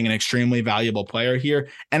still getting an extremely valuable player here.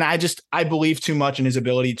 And I believe too much in his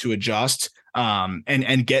ability to adjust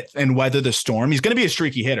and weather the storm. He's going to be a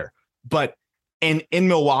streaky hitter, but in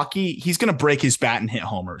Milwaukee, he's going to break his bat and hit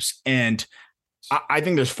homers. And I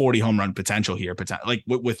think there's 40 home run potential here, like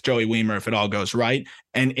with Joey Wiemer, if it all goes right.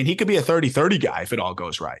 And he could be a 30-30 guy if it all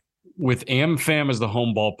goes right. With AmFam as the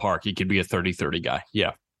home ballpark, he could be a 30-30 guy.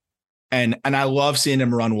 Yeah. And I love seeing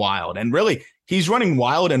him run wild. And really, he's running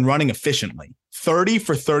wild and running efficiently. 30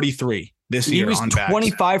 for 33 this year. He was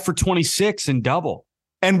 25 for 26 in double.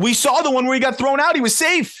 And we saw the one where he got thrown out. He was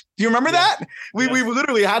safe. Do you remember that? We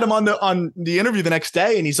literally had him on the interview the next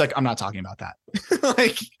day, and he's like, "I'm not talking about that."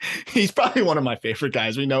 Like, he's probably one of my favorite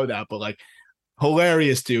guys. We know that, but like,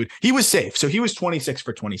 hilarious dude. He was safe, so he was 26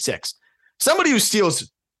 for 26. Somebody who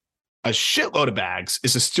steals a shitload of bags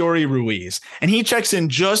is Esteury Ruiz, and he checks in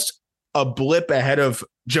just a blip ahead of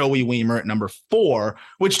Joey Wiemer at number 4.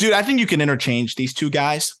 Which, dude, I think you can interchange these two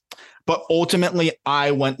guys, but ultimately,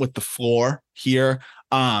 I went with the floor here.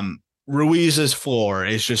 Ruiz's floor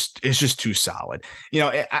is just too solid.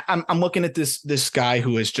 I'm looking at this guy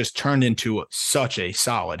who has just turned into such a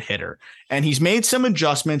solid hitter, and he's made some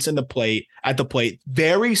adjustments at the plate,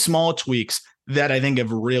 very small tweaks that I think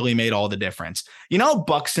have really made all the difference.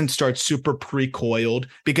 Buxton starts super pre-coiled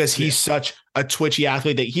because he's such a twitchy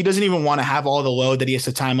athlete that he doesn't even want to have all the load that he has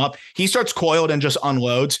to time up. He starts coiled and just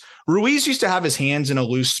unloads. Ruiz used to have his hands in a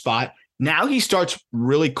loose spot. Now he starts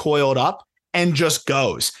really coiled up and just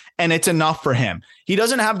goes. And it's enough for him. He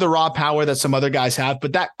doesn't have the raw power that some other guys have,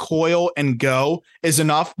 but that coil and go is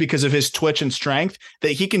enough because of his twitch and strength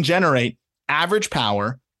that he can generate average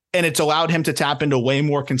power. And it's allowed him to tap into way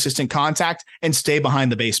more consistent contact and stay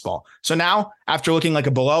behind the baseball. So now, after looking like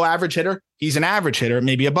a below average hitter, he's an average hitter,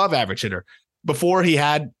 maybe above average hitter. Before he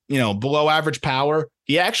had, below average power,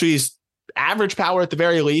 he actually is average power at the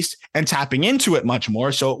very least and tapping into it much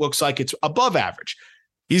more. So it looks like it's above average.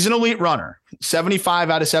 He's an elite runner. 75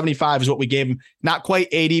 out of 75 is what we gave him. Not quite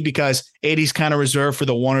 80 because 80 is kind of reserved for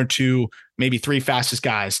the 1 or 2, maybe 3 fastest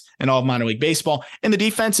guys in all of minor league baseball. And the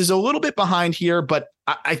defense is a little bit behind here, but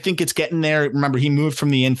I think it's getting there. Remember, he moved from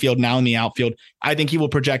the infield, now in the outfield. I think he will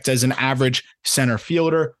project as an average center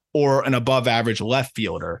fielder or an above average left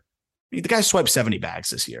fielder. The guy swiped 70 bags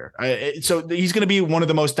this year. So he's going to be one of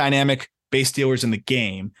the most dynamic base stealers in the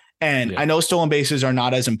game. And I know stolen bases are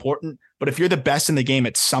not as important, but if you're the best in the game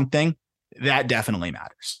at something, that definitely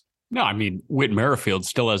matters. No, I mean, Whit Merrifield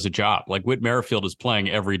still has a job. Like, Whit Merrifield is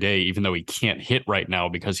playing every day, even though he can't hit right now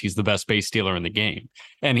because he's the best base stealer in the game.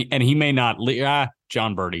 And he may not,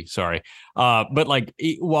 John Birdie, sorry. But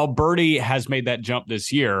while Birdie has made that jump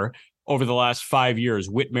this year, over the last 5 years,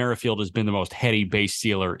 Whit Merrifield has been the most heady base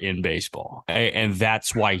stealer in baseball. And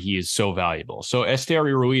that's why he is so valuable. So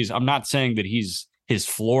Esteury Ruiz, I'm not saying that his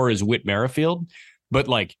floor is Whit Merrifield, but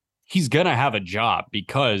he's going to have a job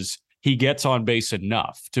because he gets on base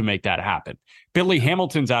enough to make that happen. Billy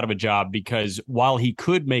Hamilton's out of a job because while he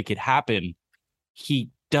could make it happen, he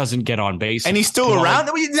doesn't get on base. And he's still around.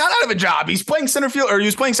 He's not out of a job. He's playing center field, or he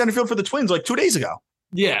was playing center field for the Twins 2 days ago.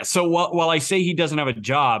 Yeah. So while I say he doesn't have a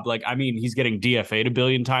job, he's getting DFA'd a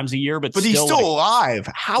billion times a year, but he's still alive.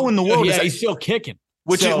 How in the world is that? He's still kicking.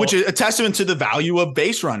 Which is a testament to the value of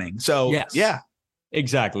base running. So yes. Yeah.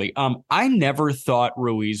 Exactly. I never thought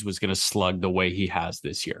Ruiz was going to slug the way he has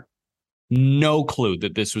this year. No clue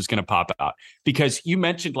that this was going to pop out, because you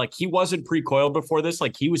mentioned he wasn't pre-coiled before this.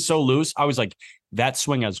 He was so loose. I was like, that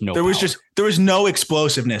swing has no power. There was no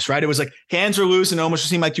explosiveness, right? It was hands are loose and almost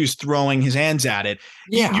seemed like he was throwing his hands at it.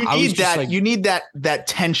 Yeah. You need that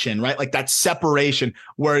tension, right? That separation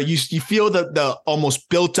where you feel the almost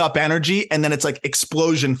built up energy and then it's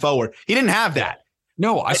explosion forward. He didn't have that.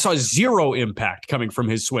 No, I saw zero impact coming from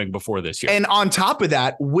his swing before this year. And on top of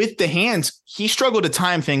that, with the hands, he struggled to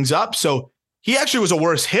time things up. So he actually was a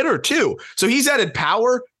worse hitter too. So he's added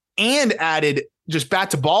power and added just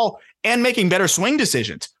bat to ball and making better swing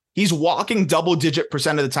decisions. He's walking double-digit %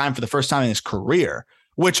 of the time for the first time in his career,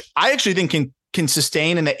 which I actually think can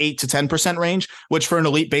sustain in the 8 to 10% range, which for an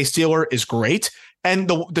elite base stealer is great. And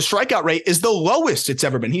the strikeout rate is the lowest it's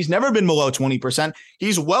ever been. He's never been below 20%.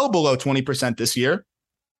 He's well below 20% this year.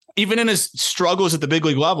 Even in his struggles at the big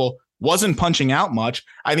league level, wasn't punching out much.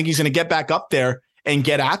 I think he's going to get back up there and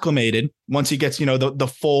get acclimated once he gets,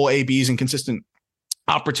 the full ABs and consistent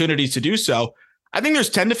opportunities to do so. I think there's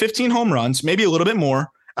 10 to 15 home runs, maybe a little bit more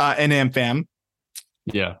in AmFam.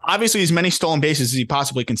 Yeah. Obviously, as many stolen bases as he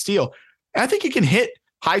possibly can steal. And I think he can hit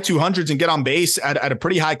high 200s and get on base at a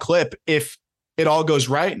pretty high clip if it all goes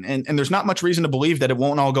right. And there's not much reason to believe that it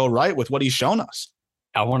won't all go right with what he's shown us.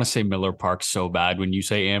 I want to say Miller Park so bad when you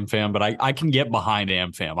say AmFam, but I can get behind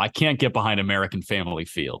AmFam. I can't get behind American Family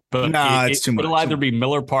Field. But it's too much. It'll either be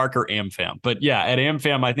Miller Park or AmFam. But yeah, at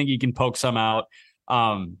AmFam, I think you can poke some out.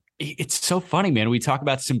 It's so funny, man. We talk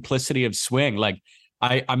about simplicity of swing. Like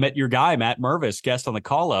I met your guy, Matt Mervis, guest on the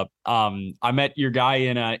call up. I met your guy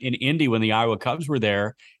in Indy when the Iowa Cubs were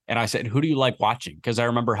there. And I said, who do you like watching? Because I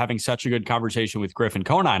remember having such a good conversation with Griffin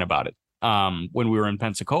Conine about it when we were in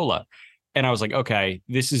Pensacola. And I was like, okay,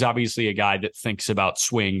 this is obviously a guy that thinks about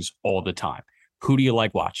swings all the time. Who do you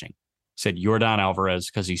like watching? Said Yordan Alvarez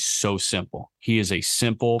because he's so simple. He is a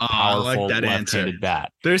simple, powerful left-handed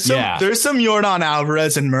bat. There's some Yordan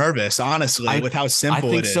Alvarez and Mervis, honestly, with how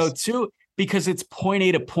simple it is. I think so too, because it's point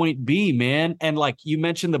A to point B, man. And like you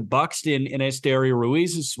mentioned, the Buxton and Esterio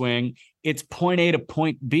Ruiz's swing, it's point A to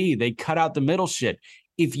point B. They cut out the middle shit.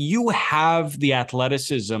 If you have the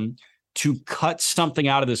athleticism to cut something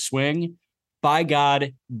out of the swing, by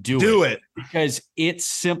God, do it. Because it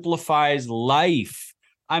simplifies life.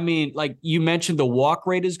 I mean, like you mentioned, the walk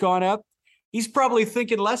rate has gone up. He's probably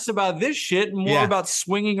thinking less about this shit and more about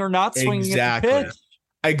swinging or not swinging at the pitch.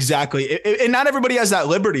 Exactly. And not everybody has that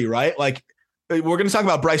liberty, right? Like we're going to talk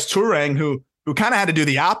about Bryce Turang, who kind of had to do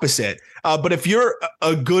the opposite. But if you're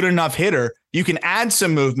a good enough hitter, you can add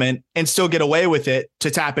some movement and still get away with it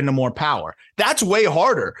to tap into more power. That's way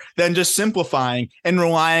harder than just simplifying and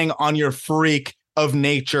relying on your freak of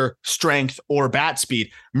nature, strength, or bat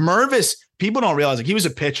speed. Mervis, people don't realize, like, he was a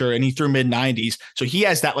pitcher and he threw mid-90s. So he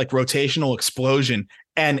has that like rotational explosion.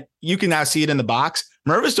 And you can now see it in the box.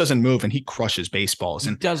 Mervis doesn't move and he crushes baseballs.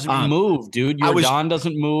 And he doesn't move, dude. Yordan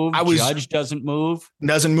doesn't move. Judge doesn't move.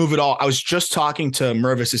 Doesn't move at all. I was just talking to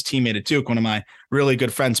Mervis's teammate at Duke, one of my really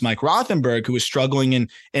good friends, Mike Rothenberg, who was struggling in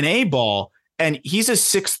A-ball. And he's a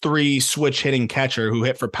 6'3" switch hitting catcher who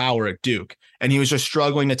hit for power at Duke. And he was just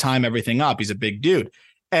struggling to time everything up. He's a big dude.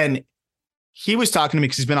 And he was talking to me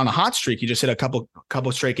because he's been on a hot streak. He just hit a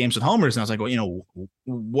couple straight games with homers. And I was like, well,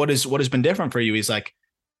 what has been different for you? He's like,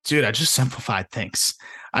 dude, I just simplified things.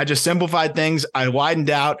 I widened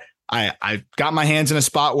out. I got my hands in a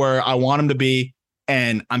spot where I want them to be,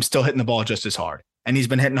 and I'm still hitting the ball just as hard. And he's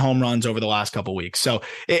been hitting home runs over the last couple of weeks. So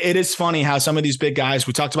it is funny how some of these big guys,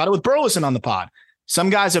 we talked about it with Burleson on the pod. Some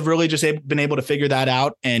guys have really just been able to figure that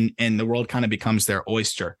out, and the world kind of becomes their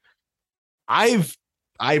oyster. I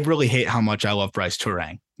really hate how much I love Bryce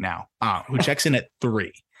Turang now, who checks in at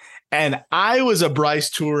 3. And I was a Bryce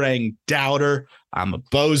Turang doubter. I'm a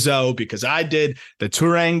bozo because I did the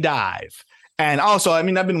Turang dive. And also, I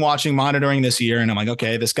mean, I've been monitoring this year, and I'm like,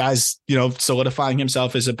 okay, this guy's, solidifying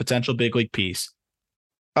himself as a potential big league piece.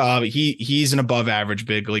 He's an above average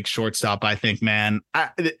big league shortstop, I think, man.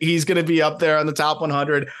 He's going to be up there on the top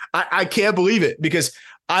 100. I can't believe it because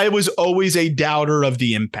I was always a doubter of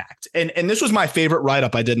the impact. And this was my favorite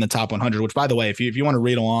write-up I did in the top 100, which, by the way, if you want to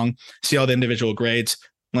read along, see all the individual grades,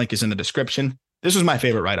 link is in the description. This was my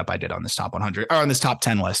favorite write-up I did on this top 100 or on this top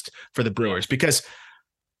 10 list for the Brewers because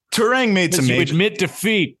Turang made some major. Admit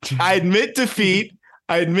defeat. I admit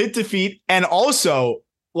defeat. And also,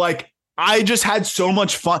 like, I just had so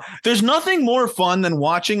much fun. There's nothing more fun than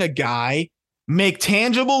watching a guy make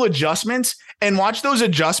tangible adjustments and watch those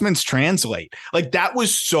adjustments translate. Like, that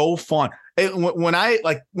was so fun.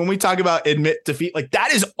 When we talk about admit defeat, like,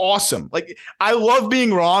 that is awesome. Like, I love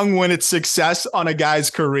being wrong when it's success on a guy's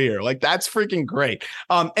career. Like, that's freaking great.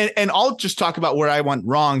 And I'll just talk about where I went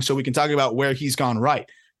wrong so we can talk about where he's gone right.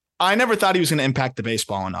 I never thought he was going to impact the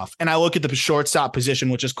baseball enough. And I look at the shortstop position,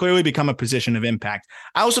 which has clearly become a position of impact.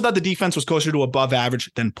 I also thought the defense was closer to above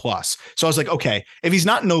average than plus. So I was like, okay, if he's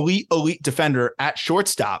not an elite defender at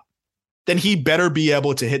shortstop, then he better be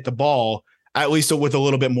able to hit the ball at least with a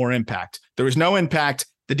little bit more impact. There was no impact.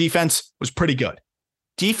 The defense was pretty good.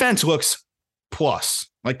 Defense looks plus.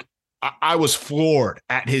 Like, I was floored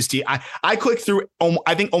at his I clicked through,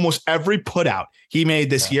 I think, almost every put out he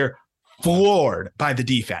made this year. floored by the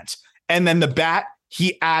defense. And then the bat,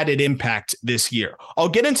 he added impact this year. I'll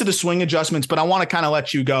get into the swing adjustments, but I want to kind of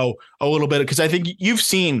let you go a little bit because I think you've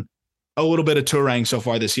seen a little bit of Turang so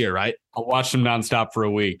far this year, right? I watched him nonstop for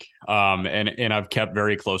a week, and I've kept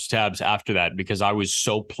very close tabs after that because I was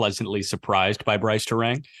so pleasantly surprised by Bryce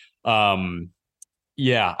Turang.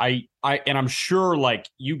 Yeah, and I'm sure like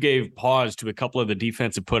you gave pause to a couple of the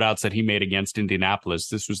defensive putouts that he made against Indianapolis.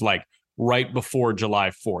 This was like right before July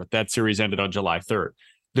 4th. That series ended on July 3rd.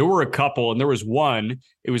 There were a couple, and there was one.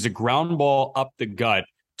 It was a ground ball up the gut.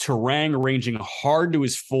 Turang ranging hard to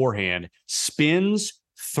his forehand, spins,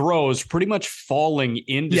 throws, pretty much falling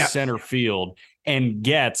into center field, and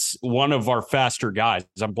gets one of our faster guys.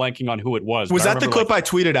 I'm blanking on who it was. Was that the clip I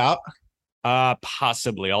tweeted out?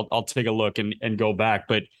 Possibly. I'll take a look and go back.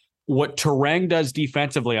 But what Turang does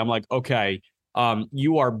defensively, I'm like, okay,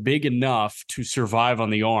 you are big enough to survive on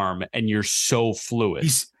the arm, and you're so fluid.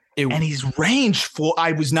 He's range full.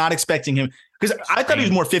 I was not expecting him because I thought he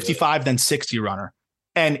was more 55 than 60 runner,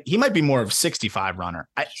 and he might be more of 65 runner.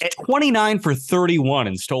 29 for 31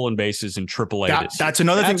 in stolen bases in AAA. That's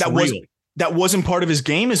another thing that wasn't part of his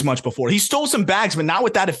game as much before. He stole some bags, but not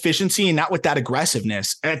with that efficiency and not with that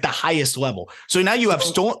aggressiveness at the highest level. So now you have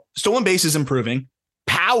stolen bases improving,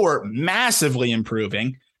 power massively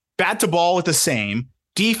improving, bat to ball with the same,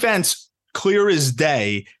 defense clear as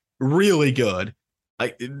day, really good.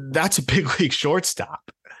 Like that's a big league shortstop.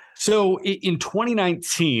 So in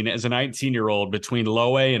 2019, as a 19-year-old between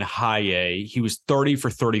low A and high A, he was 30 for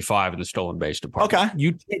 35 in the stolen base department. Okay.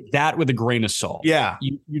 You take that with a grain of salt. Yeah.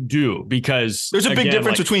 You do, because there's a big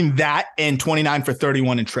difference between that and 29 for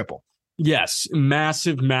 31 in triple. Yes.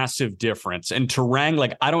 Massive difference. And Turang,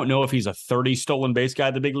 like, I don't know if he's a 30 stolen base guy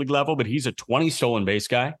at the big league level, but he's a 20 stolen base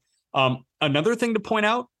guy. Another thing to point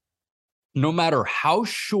out, no matter how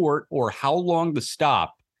short or how long the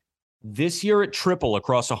stop, this year at triple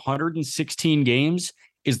across 116 games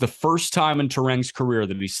is the first time in Turang's career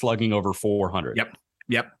that he's slugging over 400.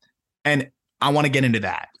 Yep. And I want to get into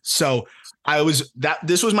that. So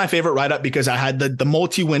this was my favorite write-up because I had the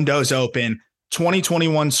multi-windows open,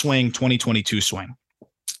 2021 swing, 2022 swing.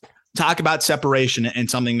 Talk about separation and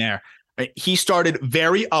something there. He started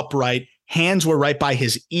very upright. Hands were right by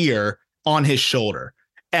his ear on his shoulder.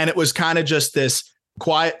 And it was kind of just this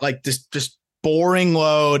quiet, like this just boring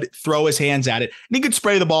load, throw his hands at it. And he could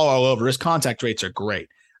spray the ball all over. His contact rates are great.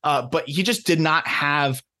 But he just did not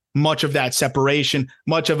have much of that separation,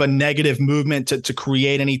 much of a negative movement to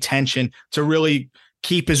create any tension, to really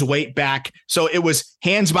keep his weight back. So it was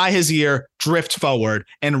hands by his ear, drift forward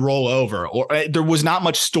and roll over. Or there was not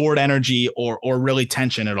much stored energy or really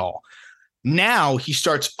tension at all. Now he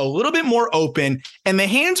starts a little bit more open and the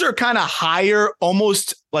hands are kind of higher,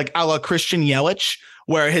 almost like a la Christian Yelich,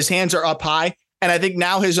 where his hands are up high. And I think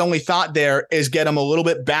now his only thought there is get him a little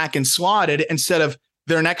bit back and slotted instead of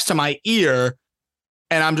they're next to my ear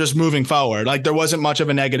and I'm just moving forward. Like there wasn't much of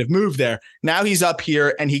a negative move there. Now he's up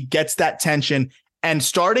here and he gets that tension and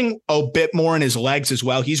starting a bit more in his legs as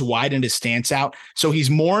well. He's widened his stance out. So he's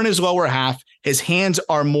more in his lower half. His hands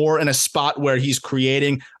are more in a spot where he's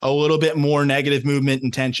creating a little bit more negative movement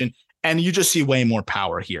and tension. And you just see way more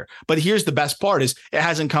power here. But here's the best part is it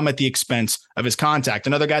hasn't come at the expense of his contact.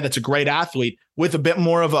 Another guy that's a great athlete with a bit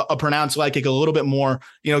more of a pronounced leg kick, a little bit more,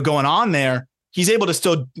 going on there. He's able to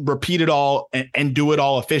still repeat it all and do it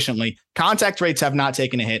all efficiently. Contact rates have not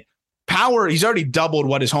taken a hit. Power, he's already doubled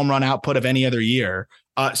what his home run output of any other year.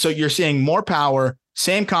 So you're seeing more power,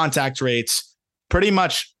 same contact rates, pretty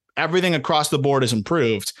much everything across the board is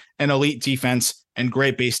improved, and elite defense and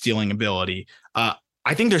great base stealing ability.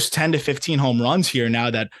 I think there's 10 to 15 home runs here now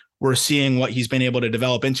that we're seeing what he's been able to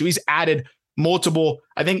develop into. He's added multiple.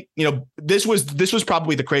 I think, this was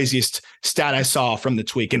probably the craziest stat I saw from the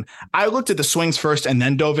tweak. And I looked at the swings first and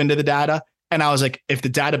then dove into the data. And I was like, if the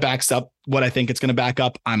data backs up what I think it's going to back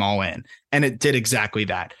up, I'm all in. And it did exactly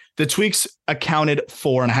that. The tweaks accounted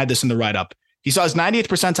for, and I had this in the write-up, he saw his 90th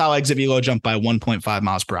percentile exit velo jump by 1.5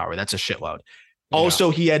 miles per hour. That's a shitload. Yeah. Also,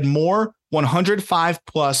 he had more 105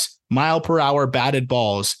 plus mile per hour batted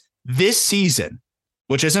balls this season,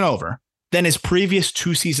 which isn't over, than his previous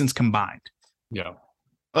 2 seasons combined. Yeah.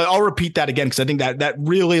 I'll repeat that again because I think that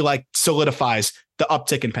really solidifies the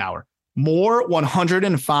uptick in power. More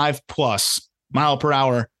 105 plus mile per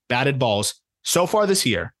hour batted balls so far this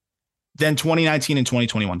year than 2019 and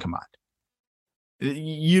 2021 combined.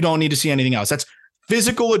 You don't need to see anything else. That's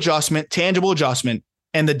physical adjustment, tangible adjustment,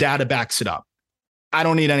 and the data backs it up. I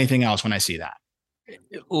don't need anything else when I see that.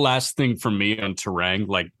 Last thing for me on Turang,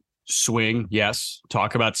 like swing. Yes.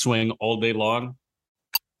 Talk about swing all day long.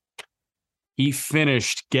 he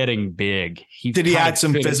finished getting big. Did he add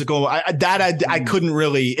some physical? I couldn't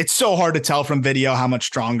really. It's so hard to tell from video how much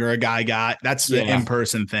stronger a guy got. That's the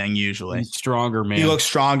in-person thing usually. He's stronger, man. He looks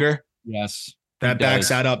stronger. Yes. That backs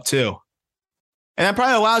that up too. And that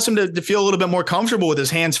probably allows him to feel a little bit more comfortable with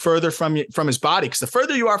his hands further from his body. Because the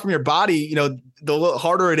further you are from your body, the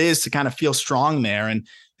harder it is to kind of feel strong there. And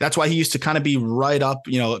that's why he used to kind of be right up,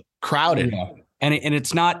 crowded. Yeah. And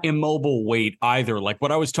it's not immobile weight either. Like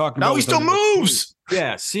what I was talking about. No, he still moves.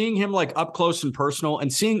 Yeah. Seeing him like up close and personal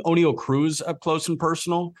and seeing O'Neal Cruz up close and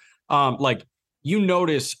personal. You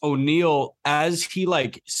notice O'Neal as he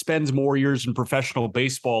like spends more years in professional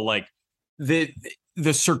baseball, like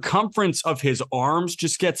the circumference of his arms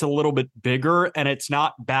just gets a little bit bigger and it's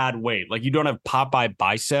not bad weight. Like you don't have Popeye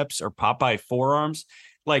biceps or Popeye forearms.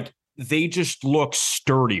 Like they just look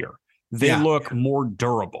sturdier. They look more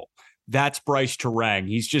durable. That's Bryce Terang.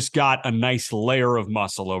 He's just got a nice layer of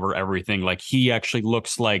muscle over everything. Like he actually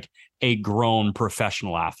looks like a grown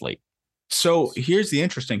professional athlete. So here's the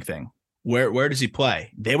interesting thing. Where does he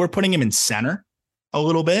play? They were putting him in center a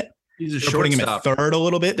little bit. They're putting him at third a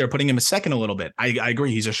little bit. They're putting him at second a little bit. I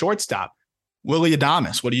agree. He's a shortstop. Willy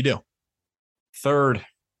Adames, what do you do? Third.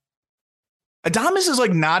 Adames is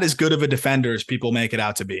like not as good of a defender as people make it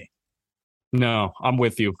out to be. No, I'm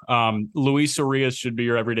with you. Luis Urias should be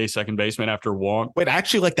your everyday second baseman after Wong. Wait, I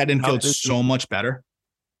actually like that infield so much better.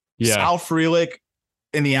 Yeah. Sal Frelick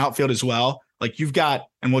in the outfield as well. Like you've got,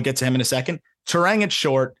 and we'll get to him in a second, Terang at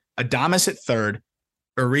short, Adames at third,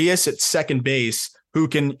 Urias at second base, who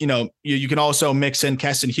can, you can also mix in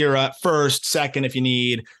Keston Hiura at first, second if you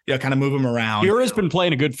need, kind of move him around. Hiura's been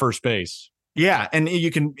playing a good first base. Yeah, and I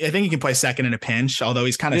think you can play second in a pinch, although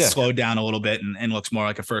he's kind of slowed down a little bit and looks more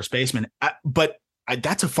like a first baseman. But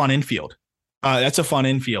that's a fun infield. That's a fun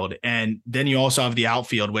infield. And then you also have the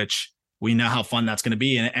outfield, which we know how fun that's going to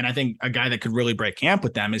be. And I think a guy that could really break camp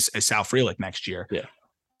with them is Sal Frelick next year. Yeah.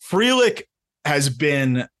 Frelick has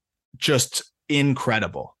been just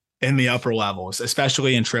incredible in the upper levels,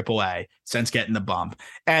 especially in AAA since getting the bump.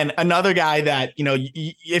 And another guy that,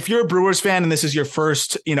 if you're a Brewers fan and this is your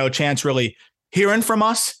first, chance really hearing from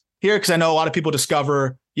us here, because I know a lot of people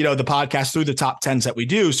discover, the podcast through the top 10s that we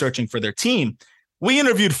do searching for their team. We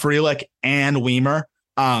interviewed Frelick and Weimer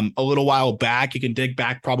a little while back. You can dig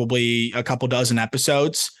back probably a couple dozen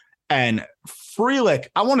episodes. And Frelick,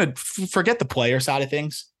 I want to forget the player side of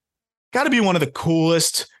things. Got to be one of the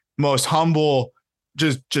coolest, most humble,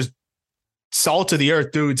 just salt of the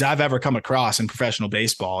earth dudes I've ever come across in professional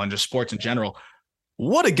baseball and just sports in general.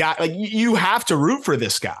 What a guy. Like you have to root for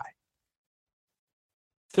this guy.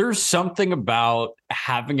 There's something about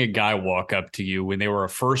having a guy walk up to you when they were a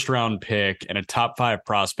first round pick and a top 5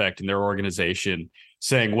 prospect in their organization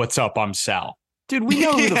saying, "What's up? I'm Sal." Dude, we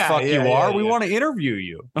know who the fuck you are. We want to interview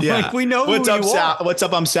you. Yeah. Like we know what's who up, you Sal? are. What's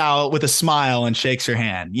up? I'm Sal with a smile and shakes your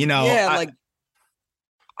hand.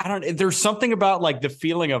 There's something about like the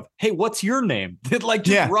feeling of, hey, what's your name? That like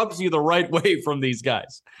just rubs you the right way from these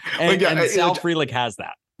guys. And Sal Frelick has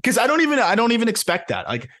that. Because I don't even expect that.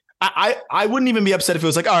 Like I wouldn't even be upset if it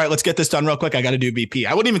was like, all right, let's get this done real quick. I got to do BP.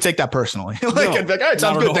 I wouldn't even take that personally. I'd be like, all right,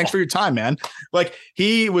 sounds good. Thanks for your time, man. Like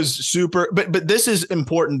he was super, but this is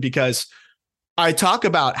important because I talk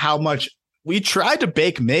about how much we tried to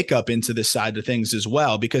bake makeup into this side of things as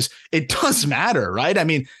well, because it does matter, right? I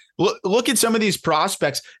mean, look at some of these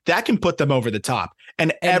prospects that can put them over the top.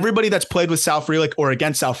 And everybody that's played with Sal Frelick or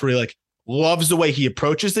against Sal Frelick loves the way he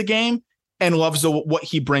approaches the game and loves what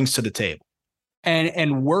he brings to the table.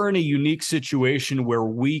 And we're in a unique situation where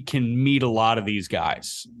we can meet a lot of these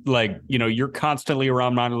guys. Like, you're constantly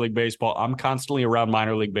around minor league baseball. I'm constantly around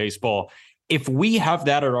minor league baseball. If we have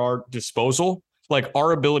that at our disposal, like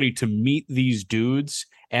our ability to meet these dudes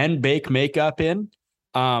and bake makeup in,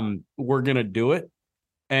 we're going to do it.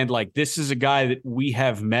 And like, this is a guy that we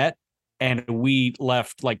have met and we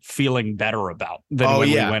left like feeling better about than when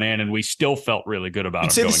we went in, and we still felt really good about it.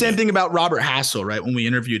 I'd say the same thing about Robert Hassel, right? When we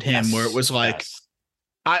interviewed him, where it was like,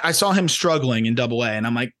 I saw him struggling in AA and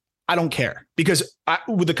I'm like, I don't care, because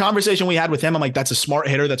with the conversation we had with him, I'm like, that's a smart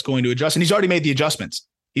hitter that's going to adjust. And he's already made the adjustments.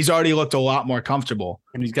 He's already looked a lot more comfortable.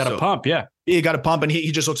 And he's got a pump. Yeah. He got a pump and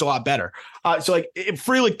he just looks a lot better. So like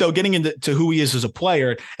Frelick, though, getting into who he is as a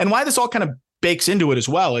player and why this all kind of bakes into it as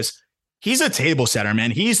well is he's a table setter,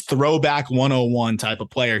 man. He's throwback 101 type of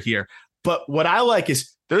player here. But what I like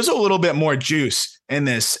is there's a little bit more juice in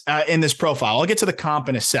this profile. I'll get to the comp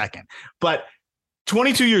in a second, but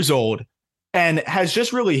 22 years old and has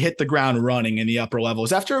just really hit the ground running in the upper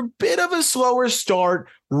levels after a bit of a slower start,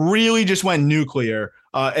 really just went nuclear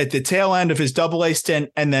at the tail end of his AA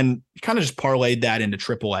stint, and then kind of just parlayed that into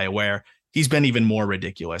AAA, where he's been even more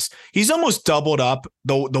ridiculous. He's almost doubled up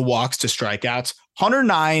the walks to strikeouts.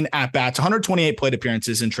 109 at-bats, 128 plate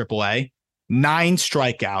appearances in AAA, 9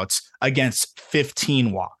 strikeouts against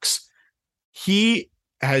 15 walks. He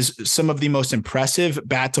has some of the most impressive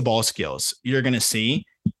bat-to-ball skills you're going to see.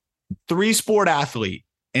 3-sport athlete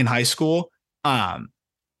in high school.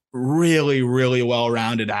 Really, really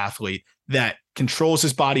well-rounded athlete that controls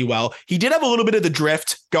his body well. He did have a little bit of the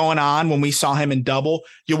drift going on when we saw him in double.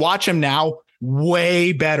 You watch him now,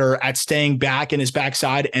 way better at staying back in his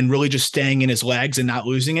backside and really just staying in his legs and not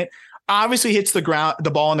losing it. Obviously hits the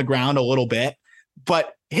ball on the ground a little bit,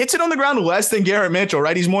 but hits it on the ground less than Garrett Mitchell,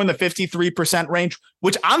 right? He's more in the 53% range,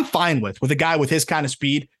 which I'm fine with a guy with his kind of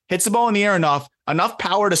speed. Hits the ball in the air enough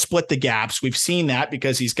power to split the gaps. We've seen that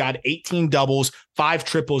because he's got 18 doubles, 5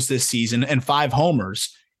 triples this season, and 5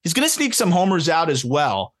 homers. He's going to sneak some homers out as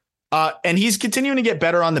well. And he's continuing to get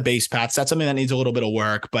better on the base paths. That's something that needs a little bit of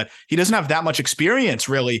work, but he doesn't have that much experience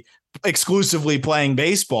really exclusively playing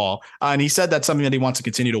baseball. And he said that's something that he wants to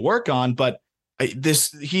continue to work on, but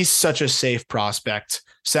he's such a safe prospect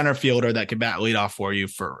center fielder that can bat leadoff for you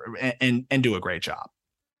and do a great job.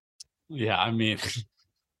 Yeah. I mean,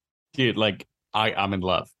 dude, like I'm in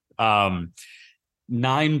love.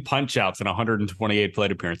 9 punch outs and 128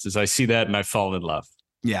 plate appearances. I see that and I fall in love.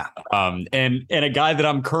 Yeah. And a guy that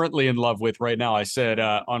I'm currently in love with right now, I said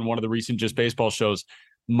on one of the recent Just Baseball shows,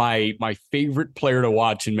 my favorite player to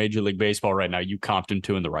watch in Major League Baseball right now, you comped him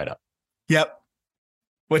to in the write-up. Yep.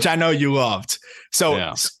 Which I know you loved.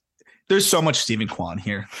 So There's so much Stephen Kwan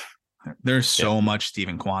here. There's so much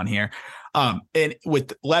Stephen Kwan here. And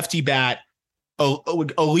with lefty bat,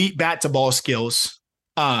 elite bat to ball skills,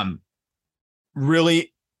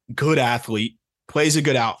 really good athlete, plays a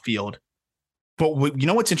good outfield. But you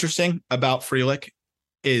know what's interesting about Frelick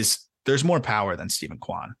is there's more power than Stephen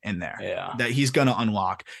Kwan in there that he's going to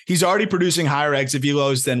unlock. He's already producing higher exit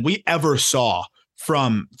velos than we ever saw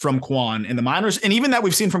from Kwan in the minors. And even that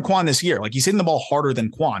we've seen from Kwan this year, like he's hitting the ball harder than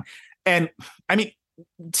Kwan. And I mean,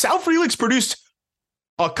 Sal Frelick's produced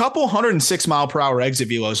a couple 106-mile-per-hour exit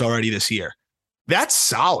velos already this year. That's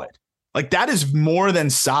solid. Like that is more than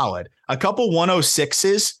solid. A couple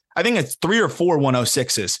 106s. I think it's 3 or 4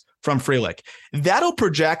 106s from Frelick. That'll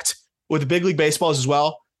project with big league baseballs as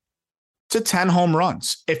well to 10 home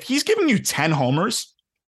runs. If he's giving you 10 homers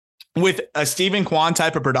with a Stephen Kwan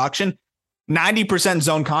type of production, 90%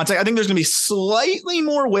 zone contact, I think there's going to be slightly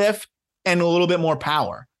more whiff and a little bit more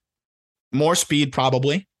power, more speed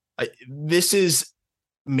probably. This is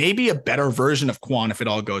maybe a better version of Kwan if it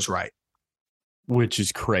all goes right. Which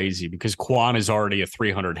is crazy because Kwan is already a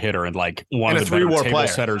 300 hitter and like one of the better table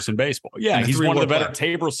setters in baseball. Yeah, he's one of the better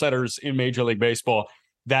table setters in Major League Baseball.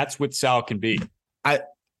 That's what Sal can be.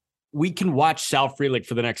 We can watch Sal Frelick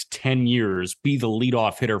for the next 10 years be the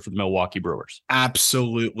leadoff hitter for the Milwaukee Brewers.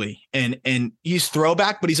 Absolutely. And he's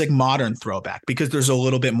throwback, but he's like modern throwback because there's a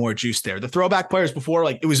little bit more juice there. The throwback players before,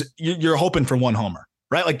 like it was, you're hoping for 1 homer,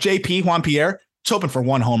 right? Like JP, Juan Pierre, it's hoping for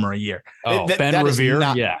 1 homer a year. Oh, Ben Revere.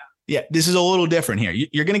 Yeah, this is a little different here.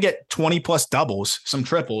 You're going to get 20 plus doubles, some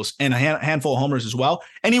triples, and a handful of homers as well.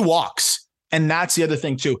 And he walks. And that's the other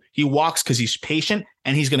thing, too. He walks because he's patient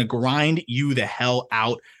and he's going to grind you the hell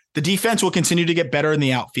out. The defense will continue to get better in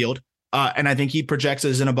the outfield. And I think he projects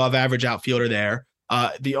as an above average outfielder there.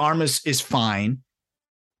 The arm is fine.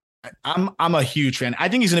 I'm a huge fan. I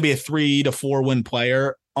think he's going to be a 3 to 4 win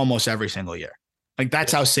player almost every single year. Like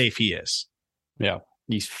that's how safe he is. Yeah.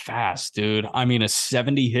 He's fast, dude. I mean, a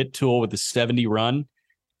 70 hit tool with a 70 run.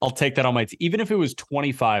 I'll take that on my even if it was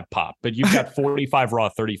 25 pop, but you've got 45 raw,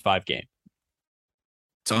 35 game.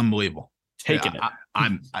 It's unbelievable. Taking it.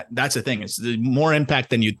 That's the thing. It's the more impact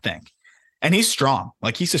than you'd think. And he's strong.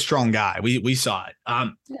 Like he's a strong guy. We saw it.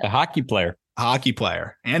 A hockey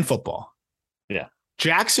player and football. Yeah.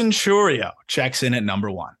 Jackson Chourio checks in at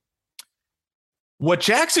number 1. What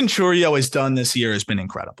Jackson Chourio has done this year has been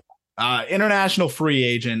incredible. International free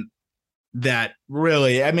agent that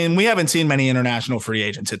really, I mean, we haven't seen many international free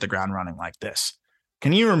agents hit the ground running like this.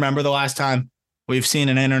 Can you remember the last time we've seen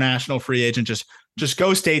an international free agent just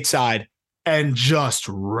go stateside and just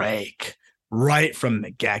rake right from the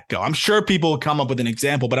get-go? I'm sure people will come up with an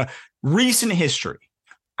example, but a recent history,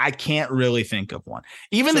 I can't really think of one.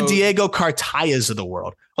 Even the Diego Cartayas of the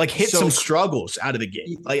world, like hit some struggles out of the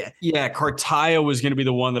gate. Like, yeah, Cartaya was going to be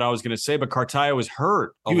the one that I was going to say, but Cartaya was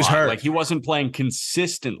hurt. He was hurt. Like he wasn't playing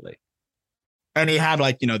consistently. And he had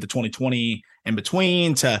like, the 2020 in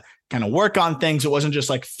between to kind of work on things. It wasn't just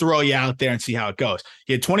like throw you out there and see how it goes.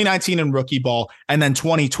 He had 2019 in rookie ball and then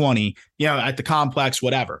 2020, at the complex,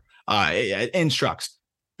 whatever, instructs.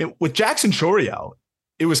 With Jackson Chourio,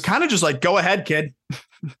 it was kind of just like, go ahead, kid.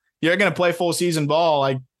 you're going to play full season ball,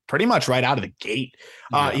 like pretty much right out of the gate.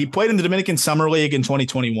 He played in the Dominican Summer League in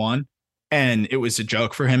 2021, and it was a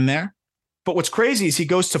joke for him there. But what's crazy is he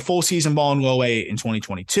goes to full season ball in low A in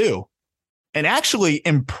 2022 and actually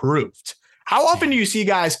improved. How often do you see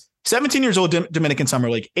guys 17 years old Dominican Summer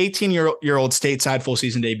League, 18-year-old stateside full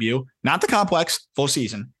season debut, not the complex, full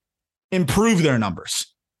season, improve their numbers?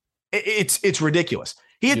 It's ridiculous.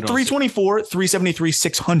 He had 324, 373,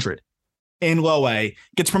 600 in low A,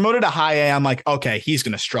 gets promoted to high A. I'm like, okay, he's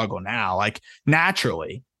going to struggle now. Like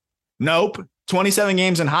naturally. Nope. 27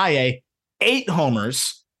 games in high A, 8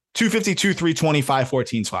 homers, 252, 325,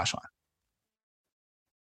 14 slash line.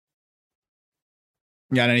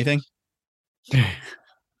 You got anything?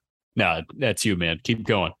 No, that's you, man. Keep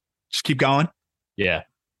going. Just keep going. Yeah.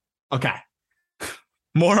 Okay.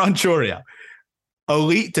 More on Chourio.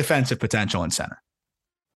 Elite defensive potential in center.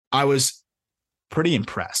 I was pretty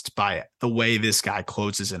impressed by it, the way this guy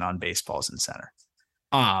closes in on baseballs in center.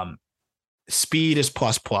 Speed is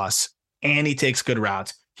plus, and he takes good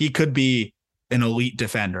routes. He could be an elite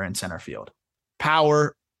defender in center field.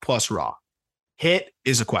 Power plus raw. Hit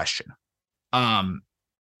is a question.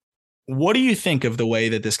 What do you think of the way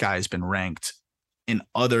that this guy has been ranked in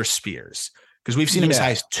other spheres? Because we've seen him as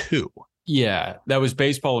high as 2. Yeah, that was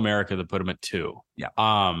Baseball America that put him at 2. Yeah.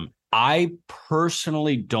 I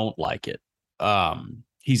personally don't like it.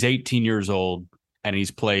 He's 18 years old and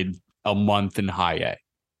he's played a month in high A.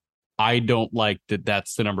 I don't like that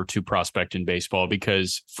that's the number 2 prospect in baseball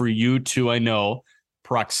because for you two, I know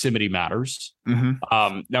proximity matters.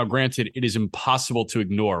 Mm-hmm. Now, granted, it is impossible to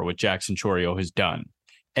ignore what Jackson Chourio has done.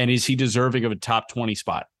 And is he deserving of a top 20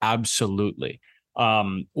 spot? Absolutely.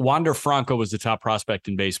 Wander Franco was the top prospect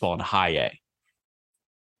in baseball in high A.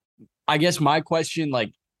 I guess my question is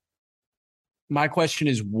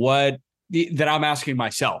that I'm asking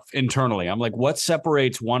myself internally. I'm like, what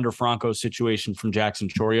separates Wander Franco's situation from Jackson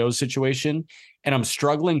Chourio's situation? And I'm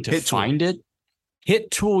struggling to find it. Hit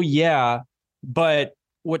tool, yeah, but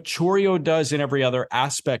what Chourio does in every other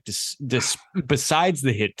aspect is this besides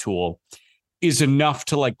the hit tool is enough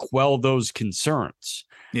to like quell those concerns.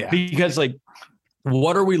 Yeah. Because like,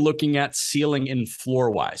 what are we looking at ceiling and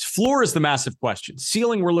floor wise? Floor is the massive question.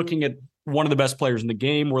 Ceiling, we're looking at one of the best players in the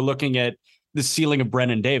game. We're looking at the ceiling of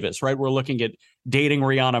Brennan Davis, right? We're looking at dating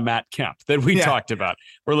Rihanna Matt Kemp that we talked about.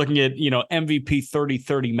 We're looking at, MVP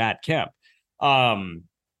 30-30 Matt Kemp.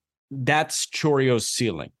 That's Chourio's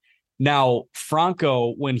ceiling. Now,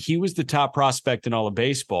 Franco, when he was the top prospect in all of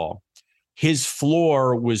baseball, his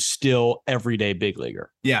floor was still everyday big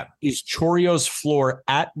leaguer. Yeah. Is Chourio's floor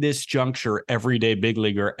at this juncture everyday big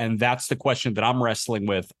leaguer? And that's the question that I'm wrestling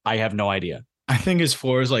with. I have no idea. I think his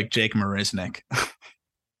floor is like Jake Marisnick.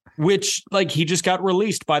 Which, like, he just got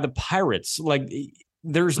released by the Pirates. Like,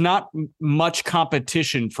 there's not much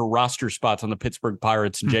competition for roster spots on the Pittsburgh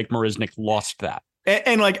Pirates, and Jake Marisnick lost that.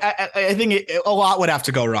 And like, I think a lot would have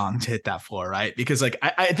to go wrong to hit that floor, right? Because like,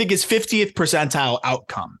 I think his 50th percentile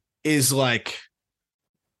outcome is like,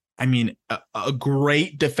 I mean, a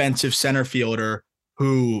great defensive center fielder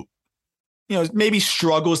who, maybe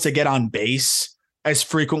struggles to get on base as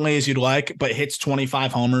frequently as you'd like, but hits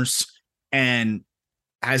 25 homers and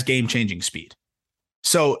has game-changing speed.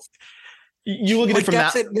 So you look at it from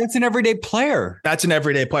that's an everyday player. That's an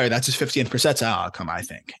everyday player. That's his 50th percentile outcome, I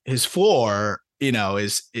think. His floor,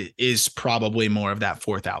 is probably more of that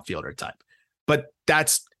fourth outfielder type. But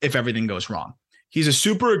that's if everything goes wrong. He's a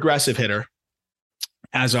super aggressive hitter,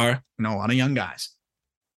 as are a lot of young guys.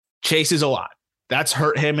 Chases a lot. That's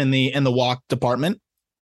hurt him in the walk department.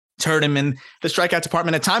 It's hurt him in the strikeout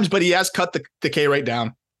department at times, but he has cut the K rate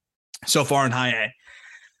down so far in high A.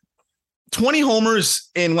 20 homers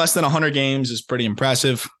in less than 100 games is pretty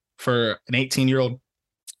impressive for an 18-year-old.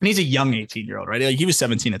 And he's a young 18-year-old, right? Like he was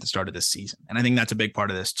 17 at the start of this season. And I think that's a big part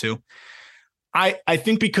of this too. I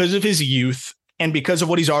think because of his youth and because of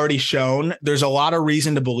what he's already shown, there's a lot of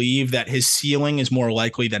reason to believe that his ceiling is more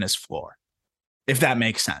likely than his floor, if that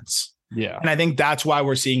makes sense. Yeah. And I think that's why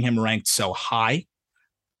we're seeing him ranked so high.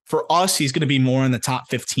 For us, he's going to be more in the top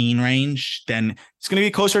 15 range. Then it's going to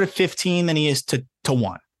be closer to 15 than he is to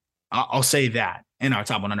 1. I'll say that in our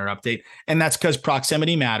top 100 update. And that's because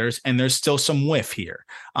proximity matters. And there's still some whiff here.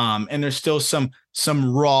 And there's still some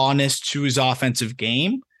rawness to his offensive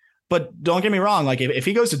game. But don't get me wrong. Like if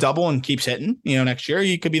he goes to double and keeps hitting, next year,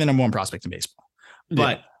 he could be the number 1 prospect in baseball.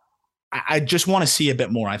 But I just want to see a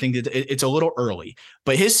bit more. I think it's a little early,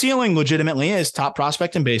 but his ceiling legitimately is top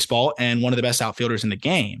prospect in baseball and one of the best outfielders in the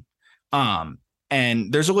game.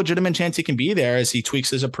 And there's a legitimate chance he can be there as he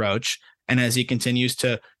tweaks his approach and as he continues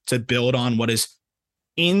to build on what is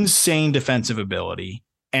insane defensive ability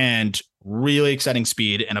and really exciting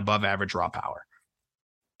speed and above average raw power.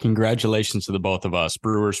 Congratulations to the both of us.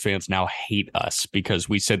 Brewers fans now hate us because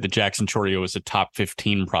we said that Jackson Chourio is a top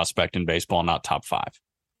 15 prospect in baseball, not top 5.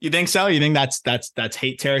 You think so? You think that's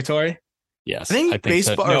hate territory? Yes. I think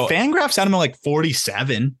baseball so. No, or Fangraphs had him at like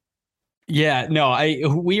 47. Yeah, no,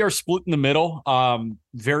 we are split in the middle.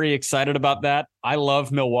 Very excited about that. I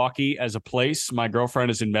love Milwaukee as a place. My girlfriend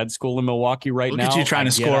is in med school in Milwaukee right now. Look at you trying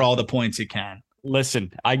to score all the points you can.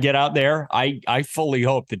 Listen, I get out there. I fully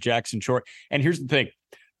hope that Jackson Chourio. And here's the thing.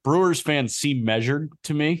 Brewers fans seem measured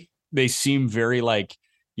to me. They seem very like,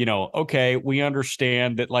 okay, we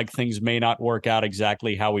understand that like things may not work out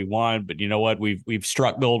exactly how we want, but you know what? We've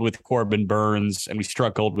struck gold with Corbin Burns and we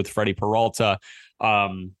struck gold with Freddie Peralta.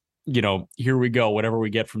 Here we go. Whatever we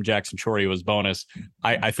get from Jackson Chourio is bonus.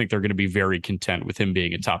 I think they're going to be very content with him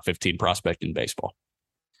being a top 15 prospect in baseball.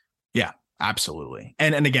 Yeah, absolutely.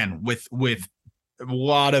 And again, with a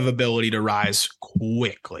lot of ability to rise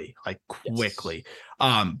quickly. Yes.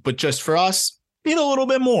 But just for us, need a little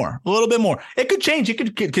bit more. It could change. You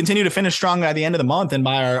could continue to finish strong by the end of the month. And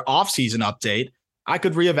by our offseason update, I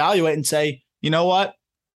could reevaluate and say, you know what?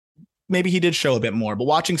 Maybe he did show a bit more. But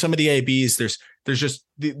watching some of the ABs, there's just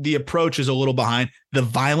the approach is a little behind. The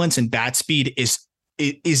violence and bat speed is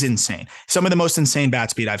insane. Some of the most insane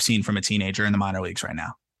bat speed I've seen from a teenager in the minor leagues right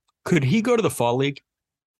now. Could he go to the fall league?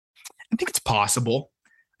 I think it's possible.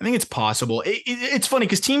 It's funny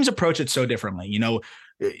because teams approach it so differently.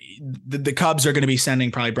 The Cubs are going to be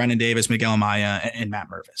sending probably Brendan Davis, Miguel Amaya, and Matt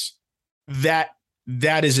Mervis.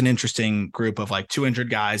 That is an interesting group of like 200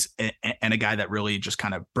 guys and a guy that really just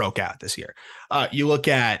kind of broke out this year. You look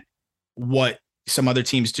at what some other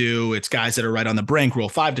teams do. It's guys that are right on the brink, Rule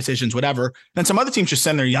 5 decisions, whatever. Then some other teams just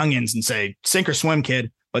send their youngins and say, sink or swim,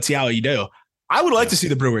 kid. Let's see how you do. I would like to see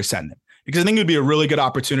the Brewers send him because I think it would be a really good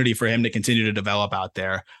opportunity for him to continue to develop out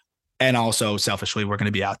there. And also, selfishly, we're going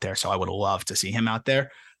to be out there. So I would love to see him out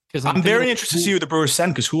there. I'm very interested to see who the Brewers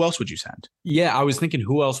send because who else would you send? Yeah, I was thinking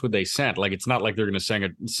who else would they send? Like, it's not like they're going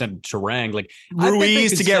to send Turang. Like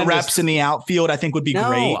Ruiz to get reps in the outfield, I think would be great.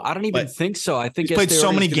 No, I don't even think so. I think he's played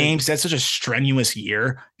so many games. That's such a strenuous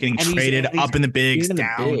year getting traded up in the bigs,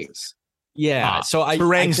 down. Yeah, so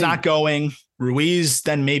Turang's not going. Ruiz,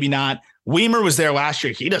 then maybe not. Weimer was there last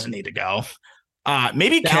year. He doesn't need to go.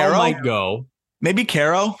 Maybe Caro might go. Maybe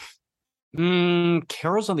Caro.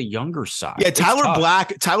 Carroll's on the younger side. Yeah,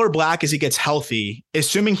 Tyler Black as he gets healthy,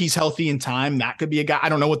 assuming he's healthy in time, that could be a guy. I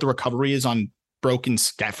don't know what the recovery is on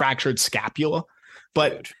fractured scapula,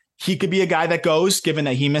 but he could be a guy that goes, given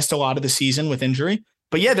that he missed a lot of the season with injury.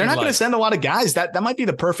 But yeah, they're not going to send a lot of guys. That might be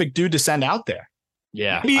the perfect dude to send out there.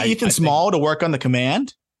 Yeah, maybe Ethan Small to work on the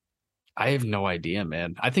command. I have no idea,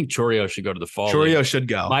 man. I think Chourio should go to the fall league. Chourio should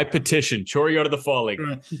go. My petition, Chourio to the fall league.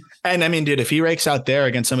 And I mean, dude, if he rakes out there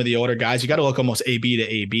against some of the older guys, you got to look almost AB to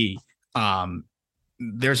AB.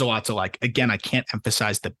 There's a lot to like. Again, I can't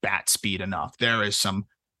emphasize the bat speed enough. There is some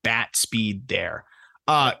bat speed there.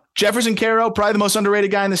 Jefferson Caro, probably the most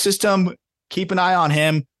underrated guy in the system. Keep an eye on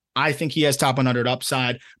him. I think he has top 100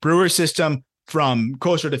 upside. Brewer system from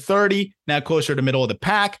closer to 30, now closer to middle of the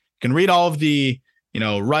pack. You can read all of the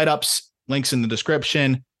write-ups, links in the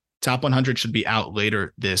description. Top 100 should be out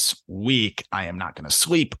later this week. I am not going to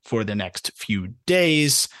sleep for the next few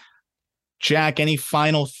days. Jack, any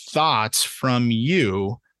final thoughts from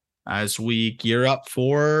you as we gear up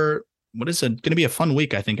for what is going to be a fun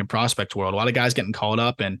week, I think, in prospect world? A lot of guys getting called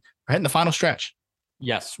up, and we're hitting the final stretch.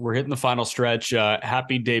 Yes, we're hitting the final stretch.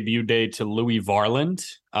 Happy debut day to Louis Varland.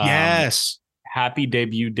 Yes. Happy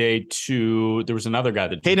debut day to, there was another guy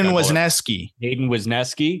that Hayden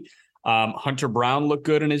Wesneski. Hunter Brown looked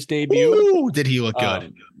good in his debut. Ooh, did he look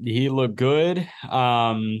good? He looked good.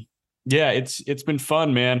 Yeah, it's been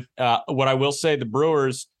fun, man. What I will say, the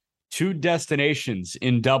Brewers, 2 destinations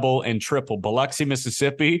in double and triple. Biloxi,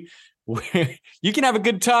 Mississippi. You can have a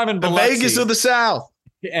good time in Biloxi. The Vegas of the South.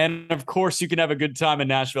 And of course, you can have a good time in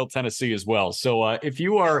Nashville, Tennessee as well. So if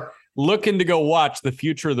you are looking to go watch the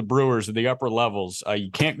future of the Brewers at the upper levels,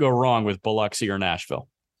 you can't go wrong with Biloxi or Nashville.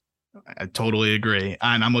 I totally agree.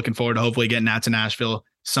 And I'm looking forward to hopefully getting out to Nashville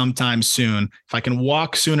sometime soon. If I can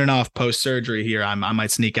walk soon enough post-surgery here, I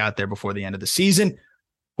might sneak out there before the end of the season.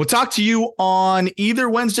 We'll talk to you on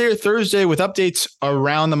either Wednesday or Thursday with updates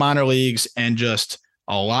around the minor leagues and just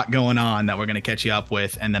a lot going on that we're going to catch you up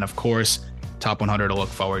with. And then, of course, Top 100 to look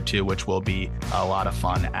forward to, which will be a lot of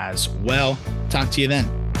fun as well. Talk to you then.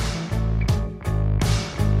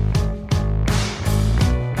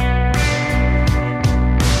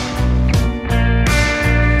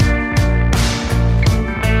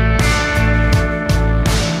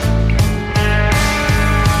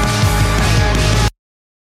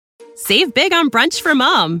 Save big on brunch for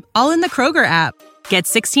mom, all in the Kroger app. Get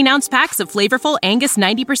 16-ounce packs of flavorful Angus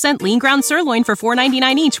 90% lean ground sirloin for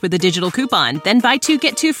 $4.99 each with a digital coupon. Then buy 2,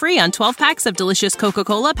 get 2 free on 12 packs of delicious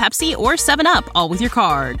Coca-Cola, Pepsi, or 7-Up, all with your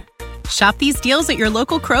card. Shop these deals at your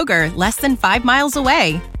local Kroger, less than 5 miles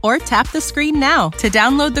away. Or tap the screen now to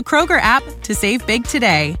download the Kroger app to save big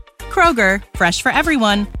today. Kroger, fresh for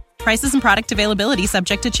everyone. Prices and product availability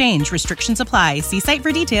subject to change. Restrictions apply. See site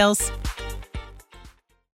for details.